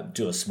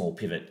do a small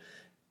pivot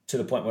to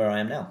the point where I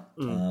am now.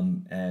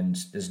 And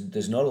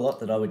there's not a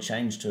lot that I would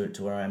change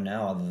to where I am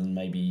now, other than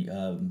maybe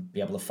be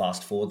able to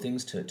fast forward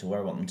things to where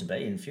I want them to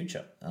be in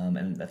future.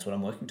 And that's what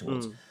I'm working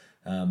towards.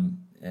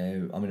 I'm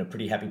in a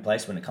pretty happy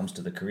place when it comes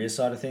to the career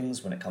side of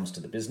things, when it comes to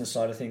the business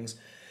side of things.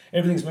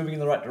 Everything's moving in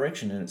the right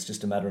direction, and it's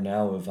just a matter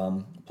now of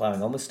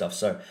plowing on with stuff.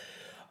 So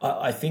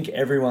I think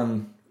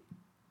everyone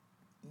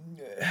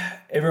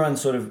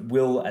sort of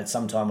will at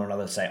some time or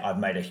another say, I've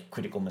made a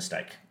critical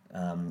mistake.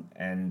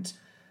 And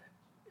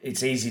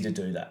it's easy to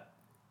do that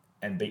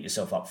and beat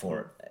yourself up for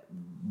it.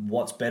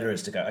 What's better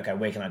is to go, okay,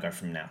 where can I go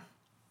from now?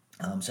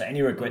 So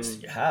any regrets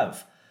that you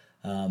have,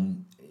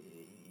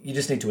 you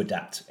just need to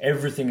adapt.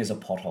 Everything is a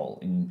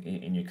pothole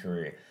in your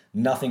career.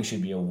 Nothing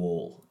should be a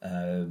wall,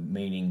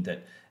 meaning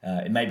that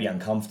it may be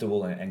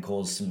uncomfortable and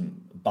cause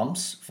some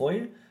bumps for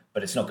you,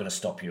 but it's not going to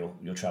stop your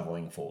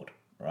traveling forward,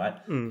 right?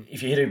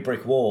 If you hit a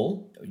brick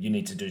wall, you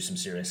need to do some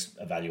serious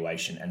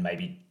evaluation and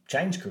maybe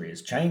change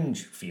careers,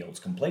 change fields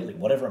completely,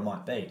 whatever it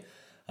might be.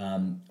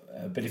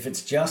 But if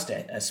it's just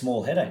a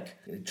small headache,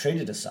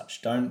 treat it as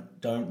such.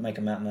 Don't make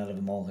a mountain out of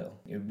a molehill.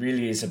 It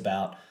really is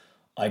about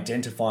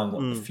identifying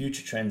what the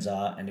future trends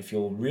are, and if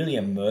you're really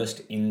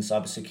immersed in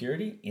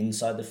cybersecurity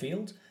inside the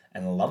field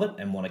and love it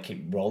and want to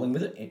keep rolling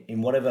with it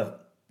in whatever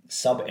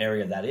sub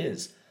area that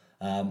is,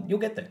 you'll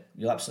get there.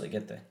 You'll absolutely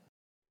get there.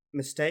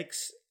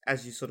 Mistakes,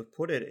 as you sort of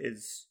put it,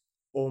 is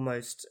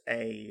almost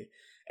a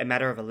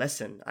matter of a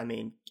lesson. I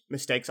mean,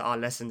 mistakes are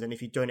lessons, and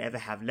if you don't ever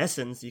have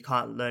lessons, you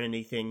can't learn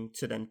anything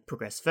to then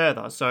progress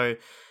further. So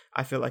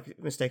I feel like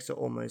mistakes are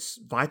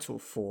almost vital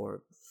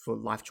for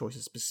life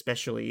choices,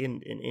 especially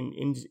in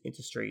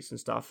industries and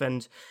stuff.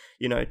 And,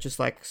 you know, just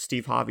like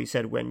Steve Harvey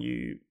said,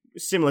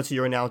 similar to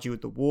your analogy with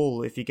the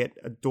wall, if you get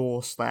a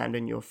door slammed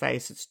in your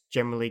face, it's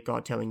generally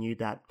God telling you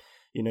that,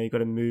 you know, you got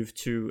to move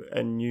to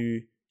a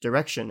new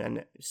direction.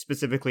 And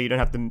specifically, you don't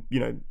have to,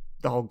 you know,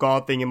 the whole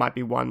God thing, it might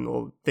be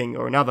one thing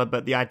or another,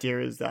 but the idea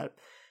is that,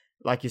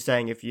 like you're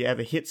saying, if you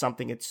ever hit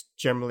something, it's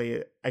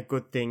generally a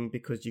good thing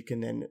because you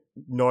can then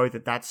know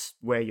that that's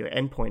where your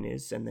endpoint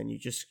is, and then you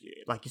just,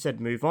 like you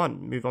said, move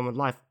on with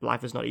life.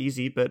 Life is not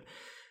easy, but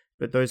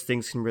those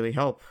things can really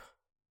help.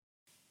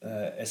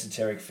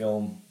 Esoteric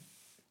film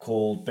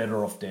called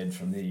Better Off Dead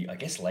from the, I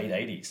guess, late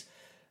 80s.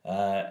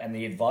 And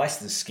the advice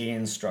the ski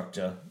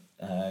instructor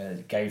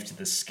gave to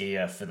the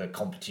skier for the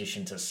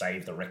competition to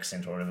save the rec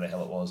centre or whatever the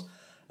hell it was,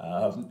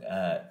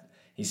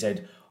 he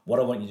said, what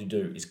I want you to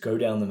do is go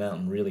down the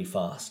mountain really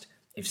fast.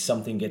 If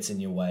something gets in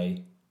your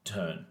way,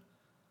 turn.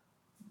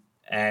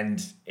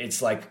 And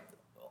it's like,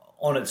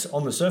 on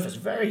the surface,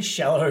 very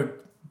shallow,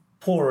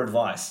 poor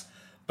advice.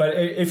 But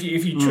if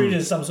you treat it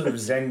as some sort of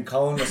Zen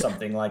koan or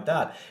something like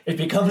that, it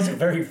becomes a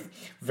very,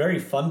 very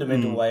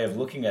fundamental way of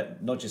looking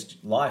at not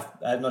just life,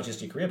 not just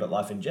your career, but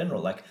life in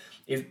general. Like,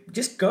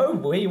 just go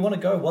where you want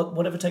to go,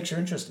 whatever takes your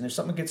interest. And if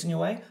something gets in your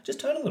way, just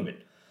turn a little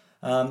bit.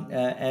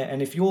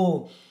 And if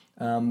you're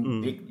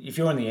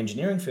in the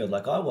engineering field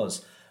like I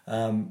was,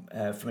 from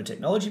a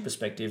technology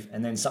perspective,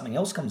 and then something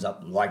else comes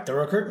up, like the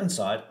recruitment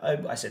side,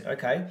 I said,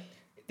 okay,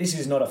 this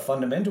is not a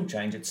fundamental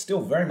change. It's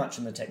still very much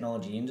in the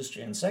technology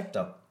industry and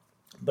sector,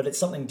 but it's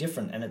something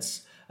different, and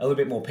it's a little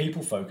bit more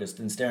people-focused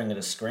than staring at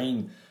a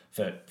screen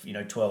for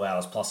 12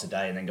 hours plus a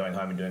day and then going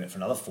home and doing it for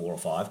another 4 or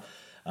 5.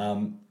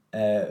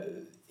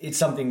 It's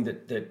something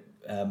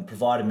that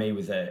provided me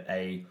with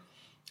a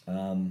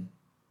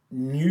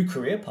new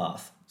career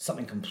path,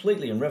 something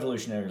completely and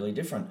revolutionarily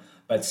different,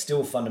 but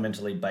still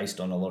fundamentally based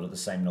on a lot of the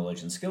same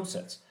knowledge and skill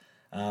sets.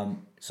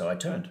 So I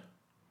turned,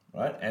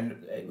 right?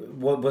 And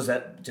what was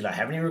that? Did I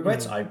have any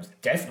regrets? I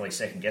definitely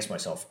second-guessed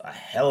myself a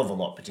hell of a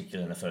lot,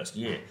 particularly in the first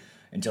year,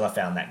 until I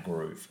found that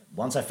groove.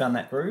 Once I found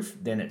that groove,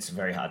 then it's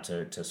very hard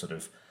to sort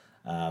of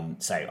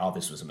say, oh,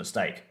 this was a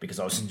mistake, because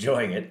I was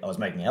enjoying it. I was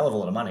making a hell of a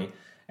lot of money,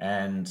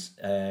 and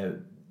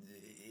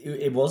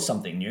it was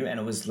something new, and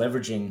it was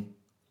leveraging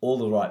all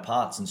the right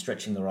parts and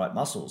stretching the right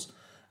muscles,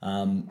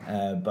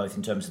 both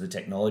in terms of the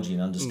technology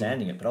and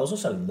understanding it. But I was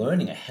also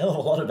learning a hell of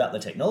a lot about the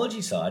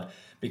technology side,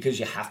 because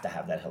you have to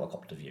have that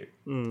helicopter view.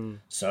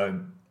 So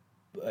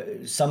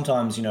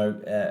sometimes,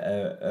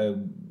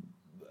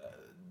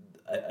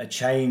 a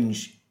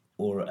change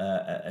or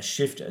a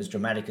shift as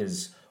dramatic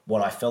as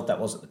what I felt that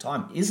was at the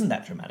time isn't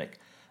that dramatic.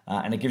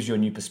 And it gives you a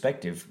new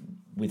perspective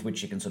with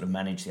which you can sort of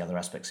manage the other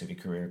aspects of your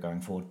career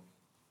going forward.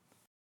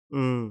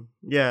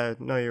 Yeah,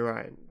 no, you're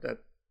right. That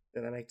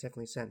makes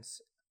definitely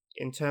sense.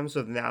 In terms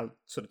of now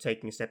sort of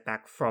taking a step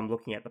back from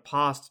looking at the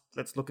past,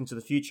 let's look into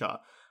the future.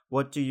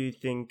 How do you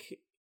think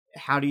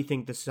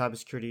the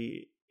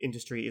cybersecurity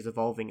industry is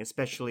evolving,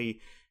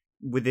 especially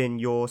within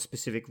your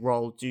specific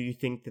role? Do you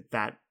think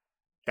that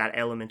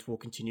element will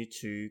continue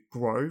to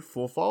grow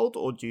fourfold,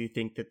 or do you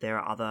think that there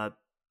are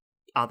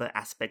other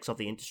aspects of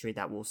the industry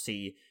that will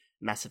see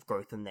massive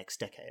growth in the next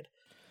decade?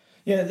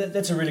 Yeah,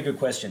 that's a really good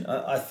question.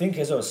 I think,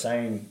 as I was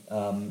saying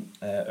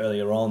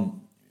earlier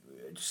on,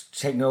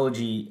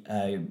 technology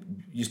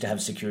used to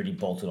have security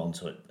bolted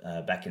onto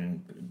it back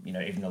in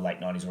even the late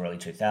 90s or early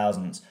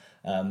 2000s.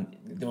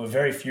 There were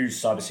very few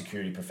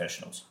cybersecurity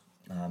professionals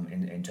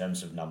in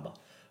terms of number.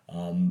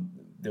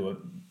 There were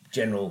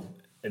general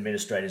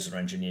administrators or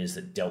engineers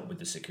that dealt with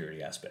the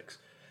security aspects.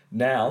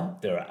 Now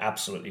there are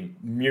absolutely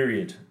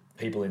myriad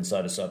people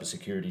inside a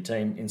cybersecurity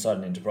team, inside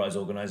an enterprise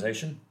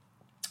organization,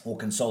 or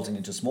consulting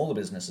into smaller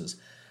businesses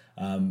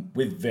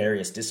with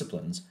various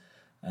disciplines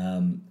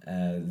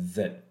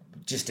that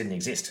just didn't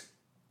exist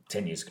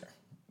 10 years ago.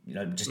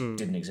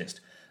 Didn't exist.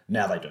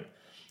 Now they do.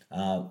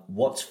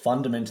 What's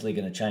fundamentally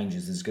going to change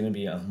is there's going to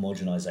be a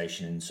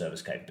homogenization in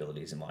service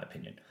capabilities, in my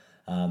opinion,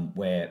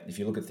 where if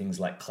you look at things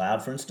like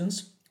cloud, for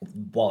instance,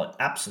 while it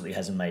absolutely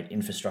hasn't made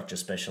infrastructure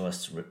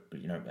specialists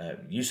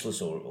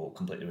useless or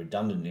completely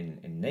redundant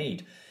in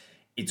need,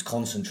 it's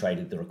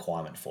concentrated the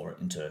requirement for it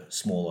into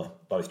smaller,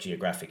 both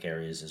geographic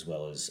areas as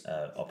well as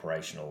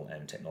operational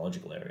and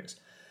technological areas.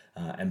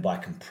 And by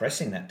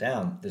compressing that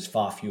down, there's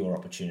far fewer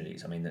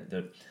opportunities. I mean,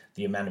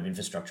 the amount of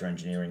infrastructure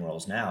engineering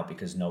roles now,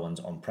 because no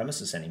one's on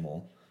premises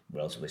anymore,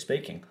 relatively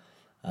speaking,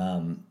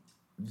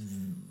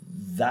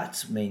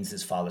 that means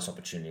there's far less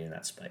opportunity in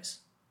that space.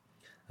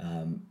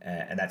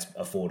 and that's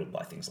afforded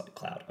by things like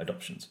cloud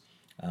adoptions.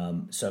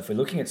 So if we're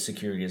looking at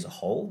security as a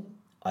whole,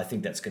 I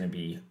think that's going to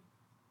be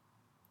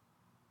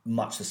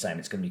much the same.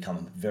 It's going to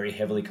become very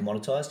heavily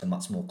commoditized and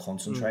much more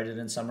concentrated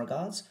in some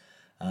regards.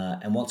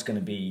 And what's going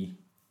to be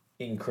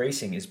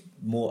increasing is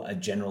more a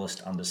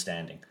generalist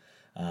understanding.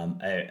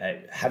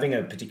 Having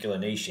a particular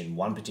niche in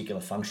one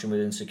particular function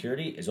within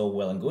security is all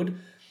well and good,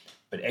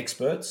 but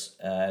experts,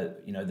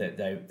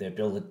 they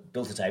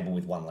built a table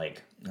with one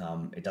leg.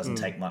 It doesn't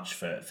take much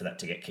for that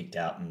to get kicked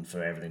out and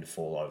for everything to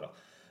fall over.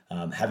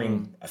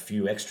 Having a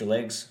few extra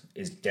legs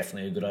is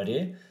definitely a good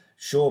idea.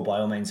 Sure, by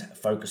all means,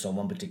 focus on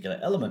one particular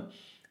element,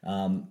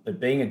 but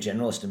being a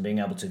generalist and being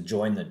able to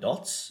join the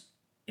dots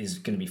is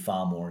going to be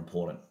far more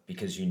important,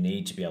 because you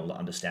need to be able to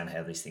understand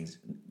how these things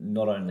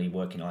not only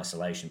work in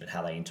isolation, but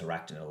how they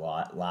interact in a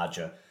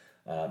larger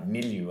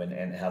milieu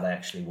and how they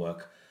actually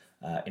work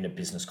in a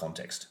business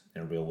context,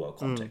 in a real world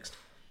context.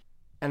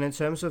 And in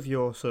terms of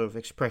your sort of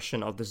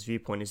expression of this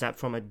viewpoint, is that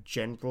from a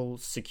general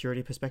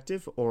security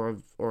perspective or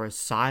a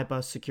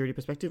cyber security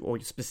perspective, or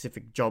your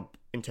specific job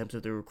in terms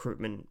of the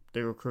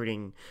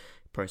recruiting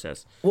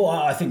process? Well,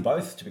 I think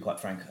both, to be quite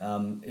frank.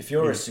 If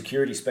you're a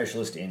security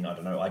specialist in, I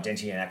don't know,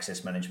 identity and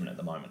access management at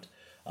the moment,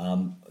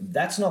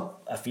 that's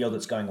not a field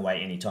that's going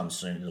away anytime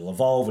soon. It'll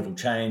evolve, it'll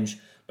change,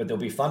 but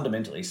there'll be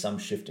fundamentally some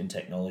shift in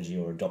technology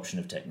or adoption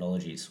of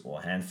technologies, or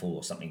a handful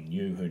or something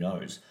new, who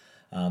knows,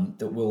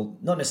 that will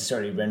not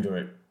necessarily render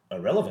it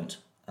irrelevant,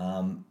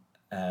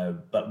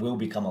 but will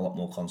become a lot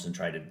more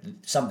concentrated.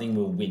 Something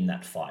will win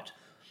that fight.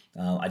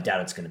 I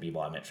doubt it's going to be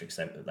biometrics.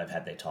 They've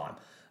had their time.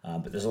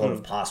 But there's a lot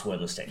of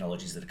passwordless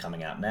technologies that are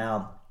coming out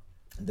now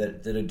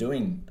that are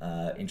doing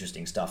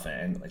interesting stuff,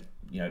 and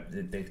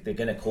they're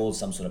going to cause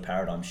some sort of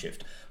paradigm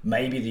shift.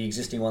 Maybe the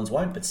existing ones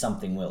won't, but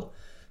something will.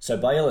 So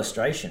by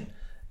illustration,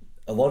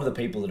 a lot of the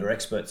people that are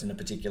experts in a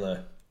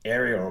particular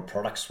area or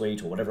product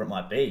suite or whatever it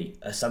might be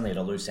are suddenly at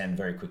a loose end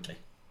very quickly.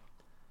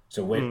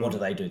 So what do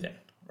they do then,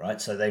 right?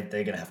 So they're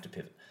going to have to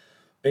pivot.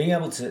 Being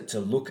able to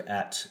look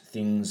at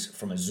things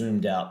from a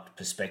zoomed out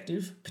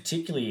perspective,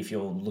 particularly if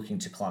you're looking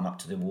to climb up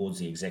towards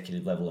the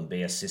executive level and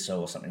be a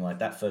CISO or something like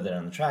that further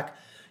down the track,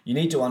 you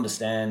need to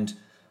understand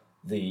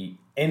the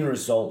end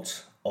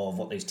result of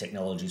what these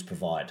technologies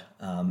provide.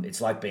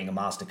 It's like being a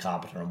master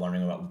carpenter and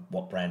wondering about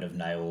what brand of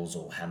nails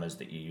or hammers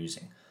that you're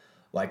using.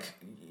 Like,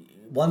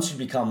 once you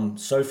become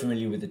so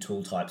familiar with the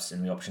tool types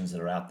and the options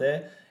that are out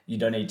there, you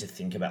don't need to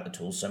think about the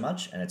tools so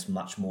much, and it's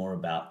much more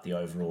about the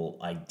overall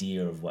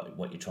idea of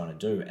what you're trying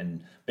to do,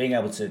 and being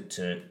able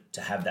to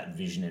have that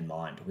vision in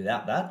mind.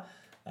 Without that,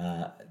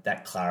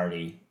 that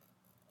clarity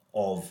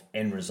of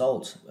end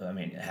result, I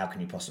mean, how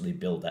can you possibly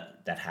build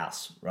that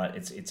house, right?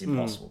 It's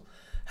impossible.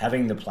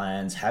 Having the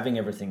plans, having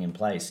everything in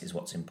place is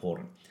what's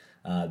important.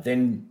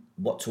 Then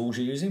what tools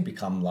you're using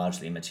become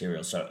largely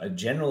immaterial. So a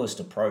generalist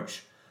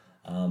approach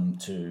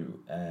to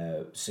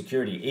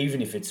security,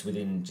 even if it's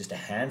within just a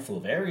handful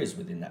of areas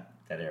within that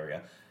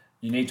area,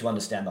 you need to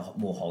understand the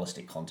more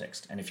holistic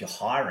context. And if you're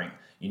hiring,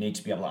 you need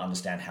to be able to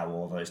understand how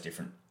all of those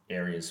different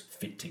areas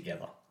fit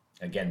together.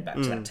 Again, back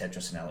to that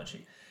Tetris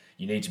analogy.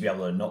 You need to be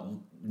able to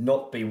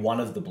not be one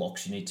of the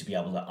blocks. You need to be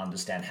able to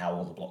understand how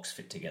all the blocks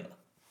fit together.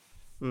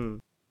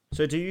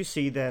 So do you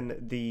see then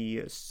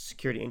the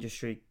security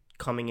industry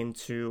coming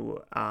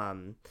into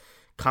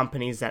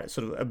companies that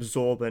sort of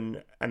absorb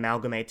and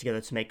amalgamate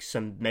together to make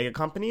some mega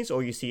companies,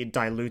 or you see it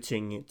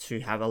diluting to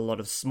have a lot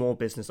of small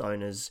business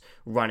owners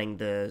running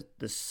the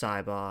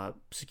cyber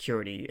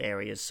security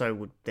areas? So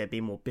would there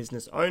be more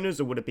business owners,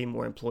 or would it be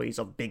more employees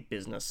of big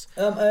business?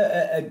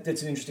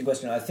 That's an interesting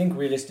question. I think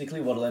realistically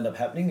what will end up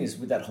happening is,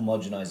 with that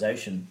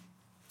homogenization,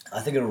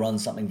 I think it'll run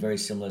something very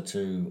similar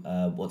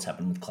to what's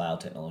happened with cloud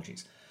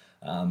technologies.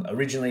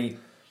 Originally,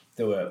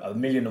 there were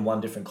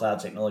 1,000,001 different cloud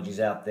technologies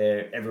out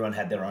there. Everyone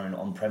had their own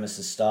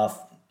on-premises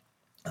stuff.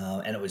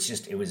 And it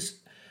was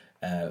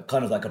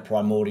kind of like a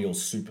primordial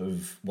soup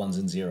of ones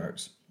and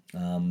zeros.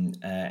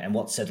 And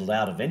what settled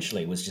out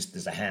eventually was just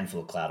there's a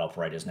handful of cloud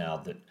operators now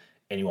that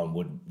anyone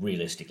would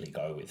realistically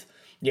go with.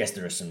 Yes,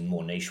 there are some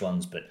more niche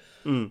ones, but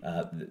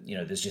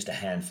there's just a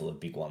handful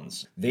of big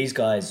ones. These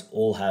guys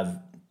all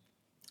have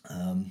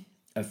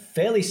a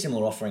fairly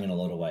similar offering in a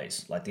lot of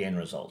ways, like the end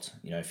result.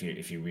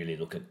 If you really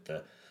look at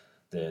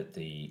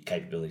the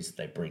capabilities that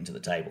they bring to the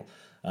table.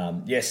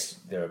 Yes,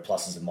 there are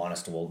pluses and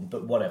minuses to all,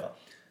 but whatever.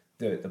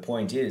 The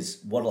point is,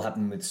 what will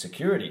happen with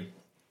security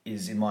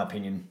is, in my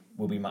opinion,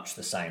 will be much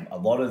the same. A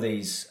lot of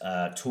these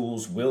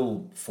tools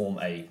will form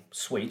a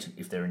suite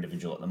if they're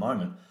individual at the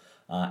moment,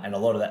 and a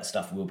lot of that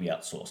stuff will be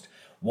outsourced.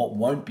 What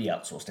won't be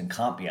outsourced and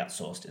can't be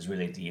outsourced is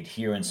really the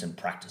adherence and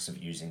practice of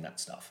using that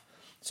stuff.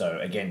 So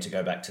again, to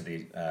go back to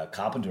the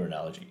carpenter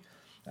analogy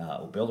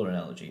or builder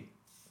analogy,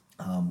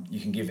 you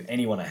can give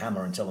anyone a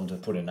hammer and tell them to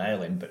put a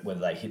nail in, but whether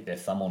they hit their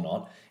thumb or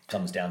not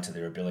comes down to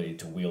their ability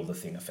to wield the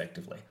thing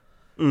effectively.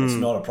 It's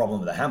not a problem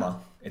with the hammer,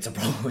 it's a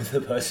problem with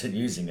the person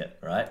using it,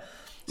 right?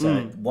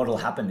 So what will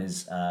happen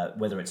is,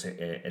 whether it's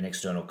an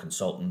external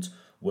consultant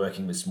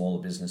working with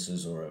smaller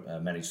businesses or a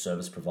managed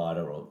service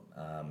provider or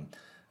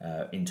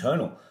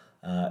internal,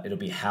 It'll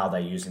be how they're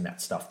using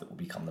that stuff that will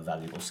become the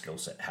valuable skill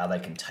set, how they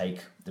can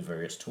take the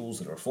various tools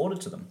that are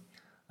afforded to them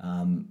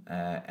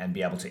and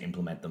be able to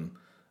implement them,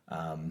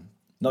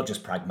 not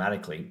just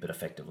pragmatically, but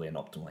effectively and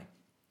optimally.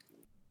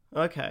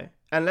 Okay.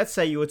 And let's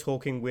say you were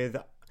talking with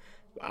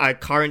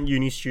current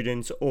uni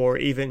students or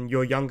even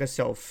your younger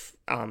self,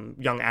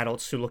 young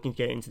adults who are looking to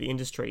get into the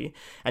industry,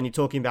 and you're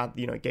talking about,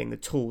 getting the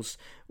tools.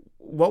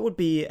 What would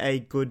be a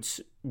good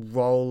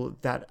role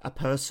that a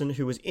person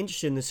who was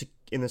interested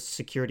in the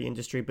security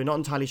industry, but not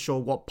entirely sure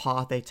what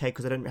path they take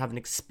because they don't have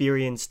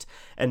experienced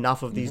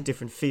enough of these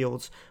different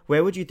fields,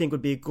 where would you think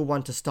would be a good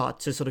one to start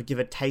to sort of give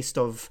a taste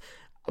of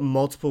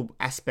multiple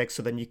aspects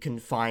so then you can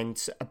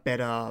find a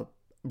better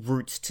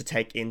route to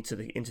take into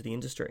the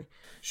industry?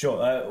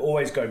 Sure.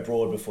 Always go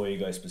broad before you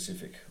go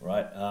specific,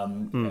 right? I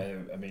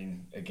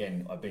mean,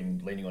 again, I've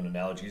been leaning on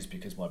analogies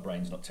because my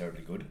brain's not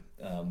terribly good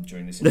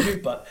during this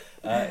interview. But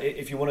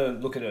if you want to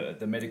look at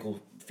the medical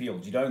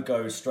field, you don't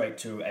go straight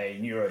to a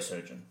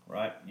neurosurgeon,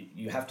 right?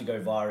 You have to go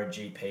via a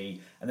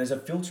GP, and there's a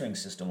filtering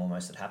system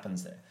almost that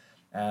happens there.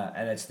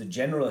 And it's the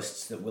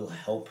generalists that will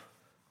help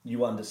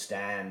you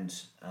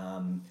understand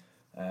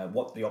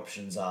what the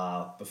options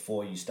are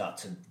before you start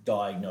to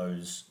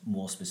diagnose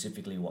more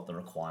specifically what the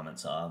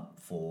requirements are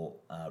for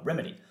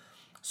remedy.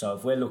 So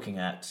if we're looking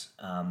at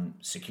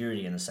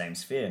security in the same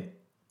sphere,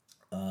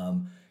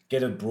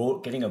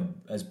 getting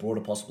as broad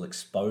a possible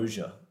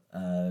exposure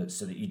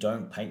so that you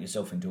don't paint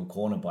yourself into a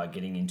corner by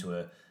getting into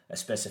a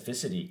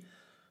specificity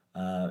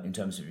in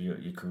terms of your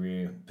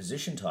career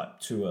position type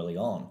too early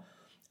on.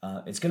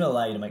 It's going to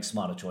allow you to make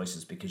smarter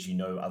choices because you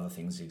know other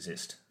things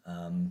exist.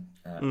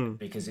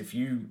 Because if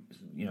you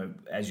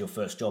as your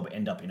first job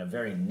end up in a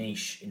very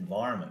niche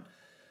environment,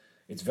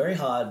 it's very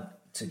hard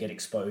to get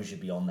exposure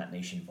beyond that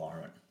niche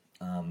environment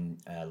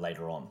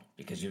later on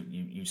because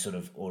you sort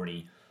of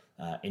already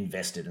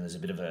invested, and there's a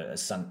bit of a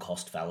sunk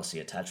cost fallacy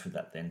attached with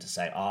that then to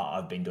say,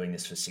 I've been doing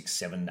this for 6,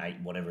 7,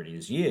 8, whatever it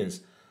is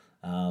years.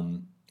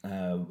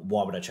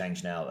 Why would I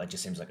change now? It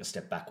just seems like a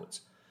step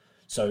backwards.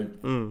 So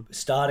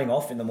starting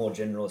off in the more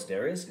generalist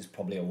areas is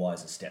probably a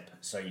wiser step.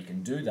 So you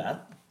can do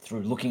that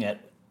through looking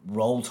at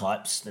role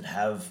types that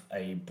have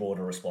a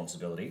broader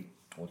responsibility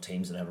or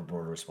teams that have a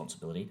broader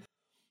responsibility,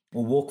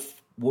 or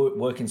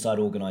work inside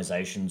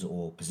organizations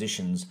or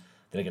positions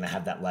that are going to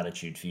have that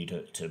latitude for you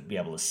to be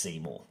able to see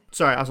more.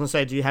 Sorry, I was going to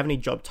say, do you have any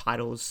job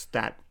titles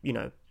that,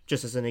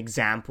 just as an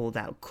example,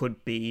 that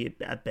could be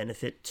a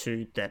benefit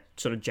to that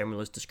sort of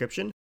generalist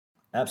description?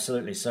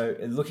 Absolutely. So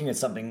looking at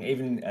something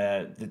even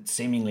that's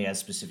seemingly as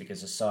specific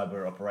as a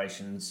cyber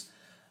operations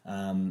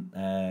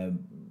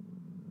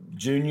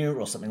junior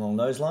or something along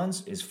those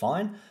lines is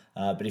fine.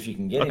 But if you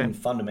can get in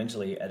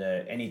fundamentally at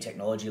any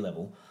technology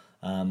level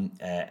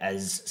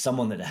as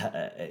someone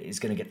that is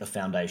going to get the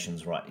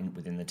foundations right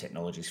within the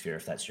technology sphere,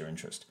 if that's your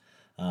interest.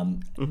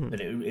 But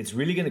it's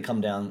really going to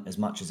come down as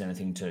much as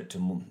anything to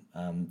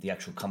the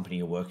actual company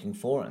you're working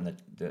for and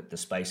the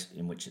space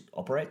in which it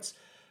operates.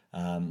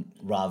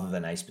 Rather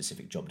than a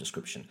specific job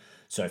description.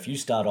 So if you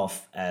start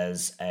off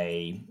as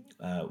a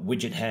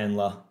widget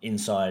handler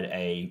inside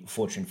a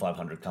Fortune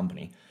 500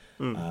 company,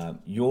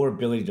 your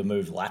ability to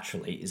move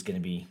laterally is going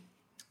to be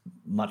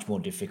much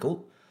more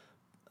difficult.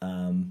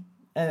 And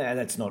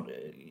that's not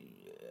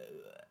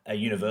a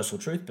universal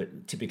truth,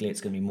 but typically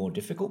it's going to be more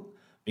difficult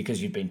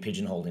because you've been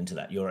pigeonholed into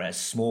that. You're a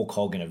small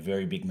cog in a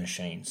very big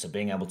machine. So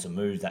being able to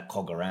move that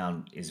cog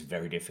around is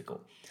very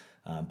difficult.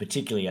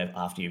 Particularly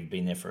after you've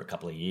been there for a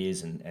couple of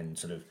years and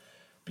sort of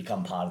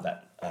become part of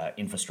that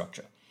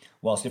infrastructure.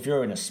 Whilst if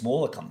you're in a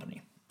smaller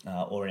company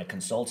or in a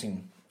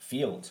consulting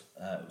field,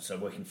 so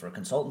working for a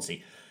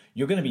consultancy,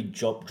 you're going to be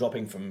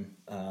dropping from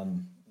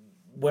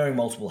wearing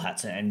multiple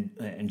hats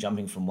and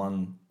jumping from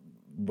one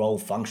role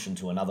function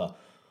to another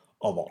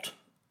a lot.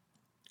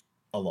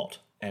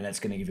 And that's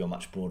going to give you a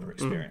much broader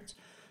experience.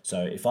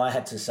 So if I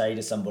had to say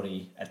to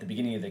somebody at the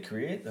beginning of their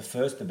career,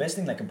 the best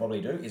thing they can probably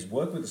do is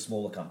work with a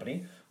smaller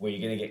company where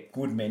you're going to get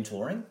good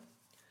mentoring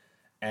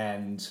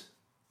and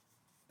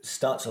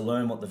start to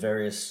learn what the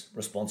various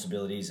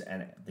responsibilities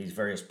and these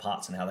various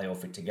parts and how they all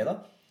fit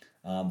together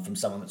from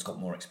someone that's got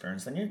more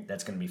experience than you.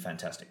 That's going to be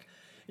fantastic.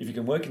 If you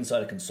can work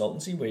inside a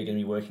consultancy where you're going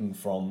to be working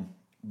from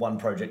one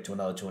project to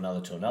another, to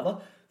another, to another,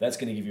 that's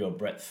going to give you a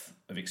breadth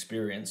of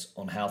experience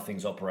on how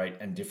things operate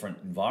in different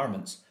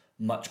environments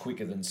much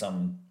quicker than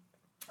some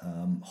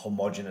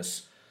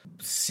homogenous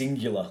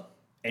singular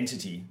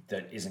entity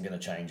that isn't going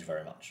to change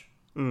very much,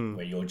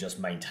 where you're just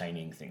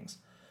maintaining things.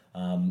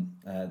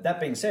 That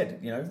being said,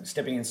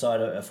 stepping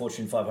inside a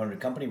Fortune 500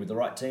 company with the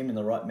right team and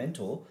the right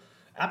mentor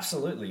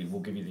absolutely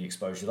will give you the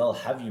exposure. They'll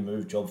have you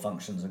move job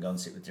functions and go and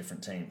sit with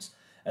different teams,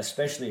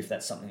 especially if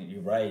that's something that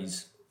you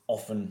raise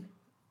often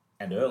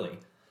and early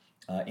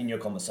in your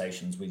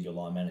conversations with your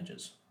line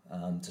managers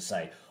to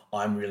say,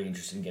 I'm really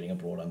interested in getting a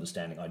broad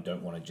understanding. I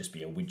don't want to just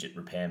be a widget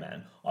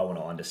repairman. I want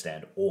to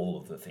understand all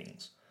of the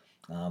things.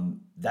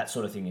 That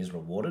sort of thing is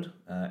rewarded.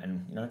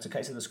 And, it's a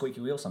case of the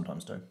squeaky wheel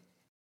sometimes too.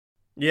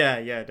 Yeah,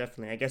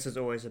 definitely. I guess it's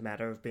always a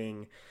matter of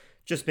being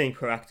just being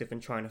proactive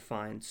and trying to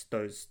find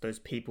those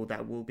people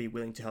that will be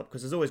willing to help,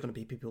 because there's always going to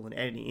be people in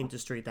any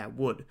industry that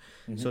would.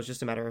 So it's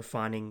just a matter of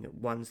finding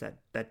ones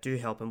that do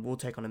help and will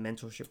take on a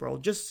mentorship role,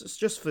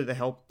 just for the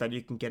help that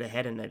you can get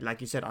ahead and,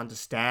 like you said,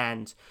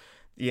 understand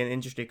the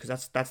industry,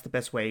 because that's the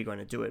best way you're going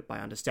to do it, by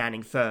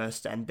understanding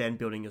first and then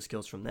building your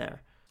skills from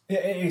there. Yeah,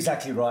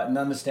 exactly right. And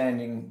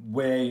understanding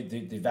where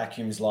the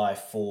vacuums lie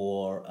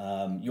for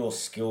your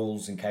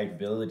skills and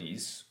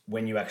capabilities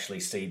when you actually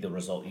see the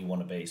result you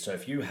want to be. So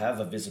if you have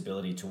a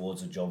visibility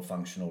towards a job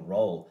functional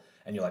role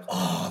and you're like,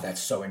 oh,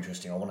 that's so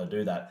interesting, I want to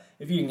do that.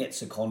 If you can get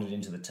seconded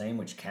into the team,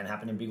 which can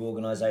happen in big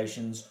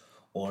organizations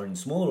or in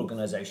smaller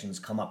organizations,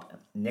 come up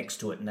next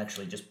to it and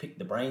actually just pick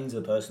the brains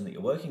of the person that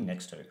you're working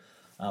next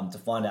to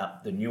find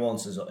out the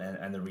nuances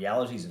and the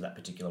realities of that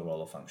particular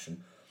role or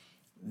function,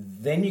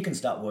 then you can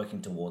start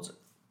working towards it.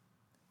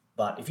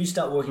 But if you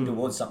start working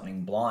towards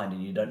something blind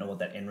and you don't know what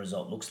that end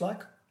result looks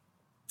like,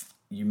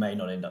 you may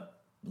not end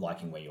up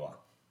liking where you are.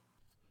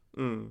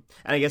 And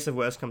I guess if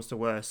worse comes to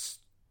worse,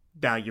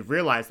 now you've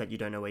realized that you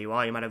don't know where you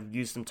are, you might have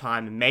used some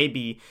time and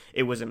maybe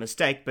it was a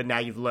mistake, but now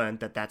you've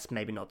learned that that's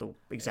maybe not the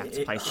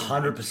exact place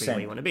 100% where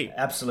you want to be.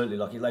 Absolutely,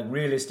 Lockie. Like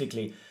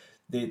realistically,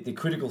 the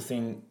critical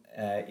thing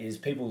is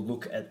people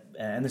look at,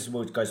 and this is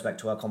what goes back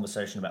to our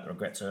conversation about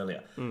regrets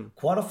earlier.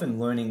 Quite often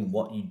learning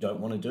what you don't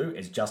want to do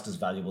is just as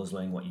valuable as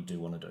learning what you do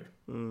want to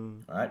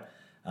do. Right?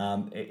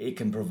 It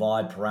can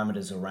provide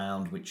parameters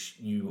around which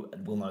you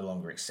will no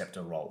longer accept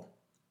a role.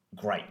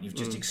 Great, you've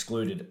just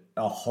excluded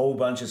a whole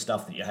bunch of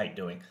stuff that you hate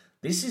doing.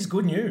 This is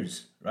good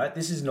news, right?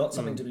 This is not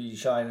something to be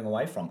shying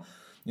away from.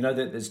 You know,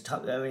 this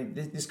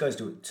goes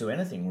to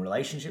anything,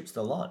 relationships,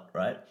 the lot,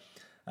 right?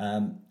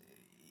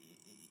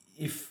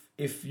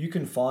 If you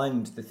can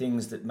find the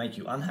things that make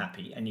you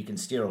unhappy and you can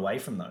steer away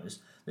from those,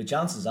 the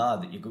chances are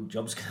that your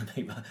job's going to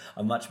be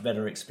a much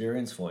better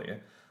experience for you.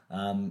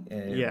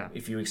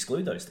 If you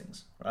exclude those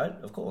things, right?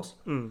 Of course.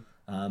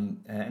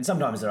 And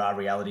sometimes there are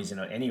realities in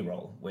any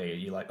role where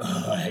you're like,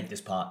 oh, I hate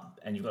this part,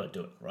 and you've got to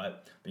do it, right?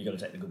 But you've got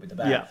to take the good with the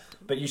bad. Yeah.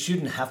 But you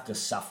shouldn't have to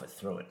suffer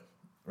through it,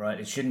 right?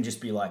 It shouldn't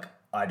just be like,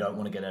 I don't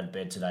want to get out of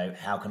bed today.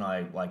 How can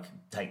I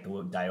take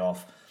the day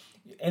off?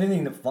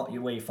 Anything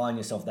where you find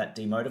yourself that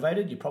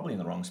demotivated, you're probably in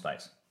the wrong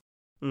space.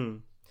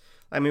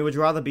 I mean, would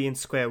you rather be in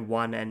square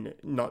one and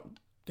not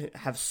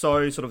have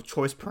so sort of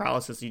choice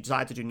paralysis, you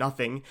decide to do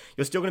nothing,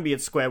 you're still going to be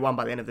at square one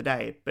by the end of the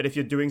day. But if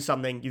you're doing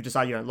something, you've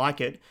decided you don't like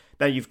it,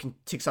 then you can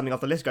tick something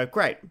off the list, go,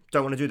 great,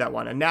 don't want to do that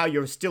one. And now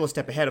you're still a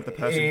step ahead of the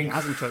person who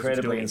hasn't chosen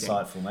to do anything.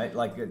 Incredibly insightful,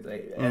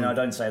 mate. And I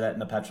don't say that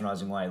in a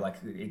patronising way.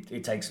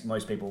 It takes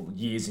most people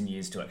years and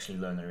years to actually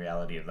learn the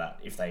reality of that,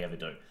 if they ever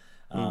do.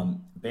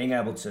 Being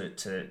able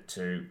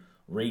to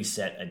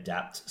reset,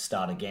 adapt,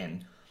 start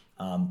again,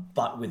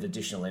 but with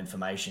additional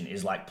information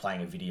is like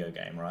playing a video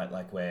game, right?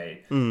 Like where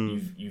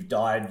you've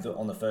died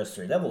on the first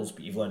 3 levels,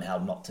 but you've learned how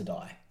not to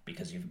die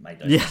because you've made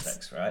those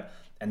mistakes, right?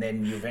 And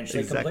then you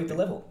eventually complete the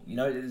level. You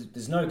know,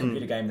 there's no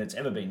computer game that's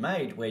ever been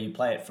made where you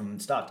play it from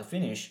start to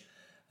finish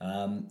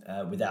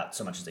without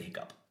so much as a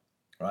hiccup,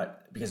 right?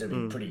 Because it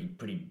would be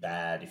pretty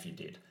bad if you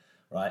did.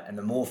 Right, and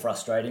the more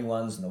frustrating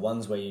ones and the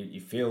ones where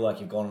you feel like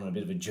you've gone on a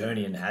bit of a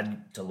journey and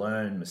had to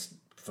learn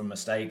from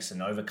mistakes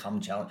and overcome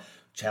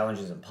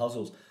challenges and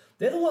puzzles,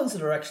 they're the ones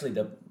that are actually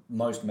the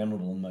most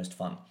memorable and most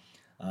fun.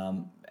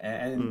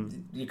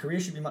 And your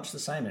career should be much the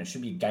same, and it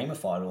should be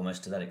gamified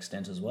almost to that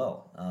extent as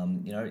well.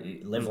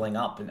 Leveling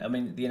up, and I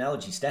mean the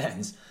analogy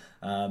stands,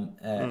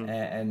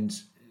 and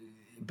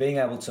being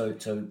able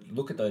to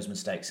look at those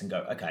mistakes and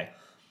go, okay,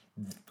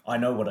 I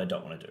know what I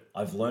don't want to do.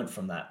 I've learned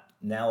from that.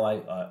 Now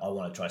I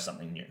want to try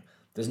something new.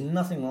 There's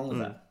nothing wrong with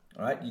that,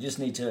 all right? You just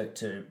need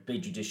to be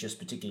judicious,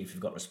 particularly if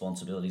you've got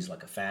responsibilities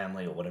like a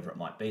family or whatever it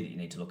might be that you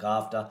need to look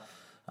after.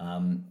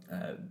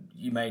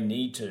 You may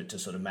need to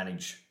sort of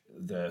manage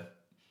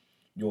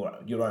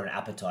your own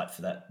appetite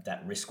for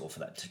that risk or for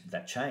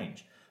that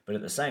change. But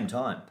at the same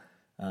time,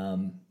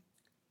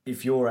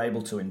 if you're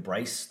able to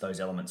embrace those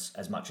elements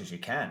as much as you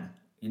can,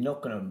 you're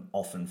not going to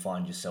often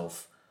find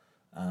yourself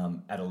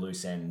at a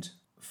loose end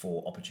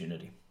for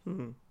opportunity.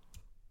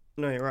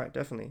 No, you're right,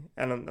 definitely.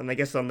 And I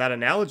guess on that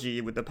analogy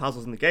with the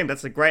puzzles in the game,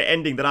 that's a great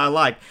ending that I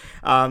like.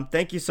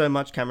 Thank you so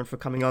much, Cameron, for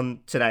coming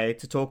on today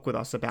to talk with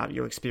us about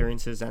your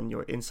experiences and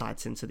your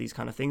insights into these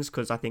kind of things,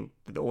 because I think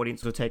the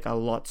audience will take a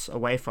lot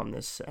away from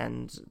this.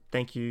 And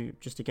thank you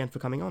just again for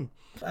coming on.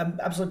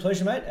 Absolute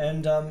pleasure, mate.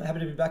 And happy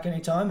to be back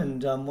anytime.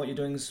 And what you're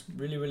doing is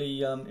really,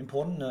 really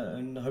important.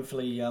 And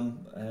hopefully,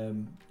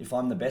 if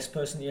I'm the best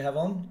person you have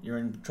on, you're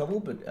in trouble.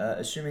 But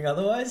assuming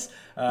otherwise,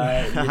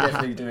 you're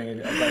definitely doing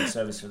a great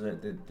service for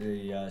the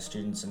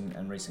students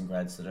and recent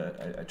grads that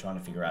are trying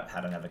to figure out how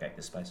to navigate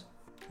this space.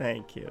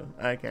 Thank you.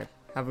 Okay,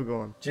 have a good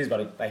one. Cheers,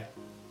 buddy. Bye.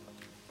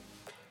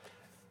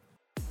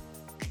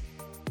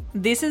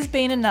 This has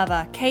been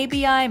another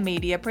KBI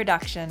Media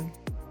production.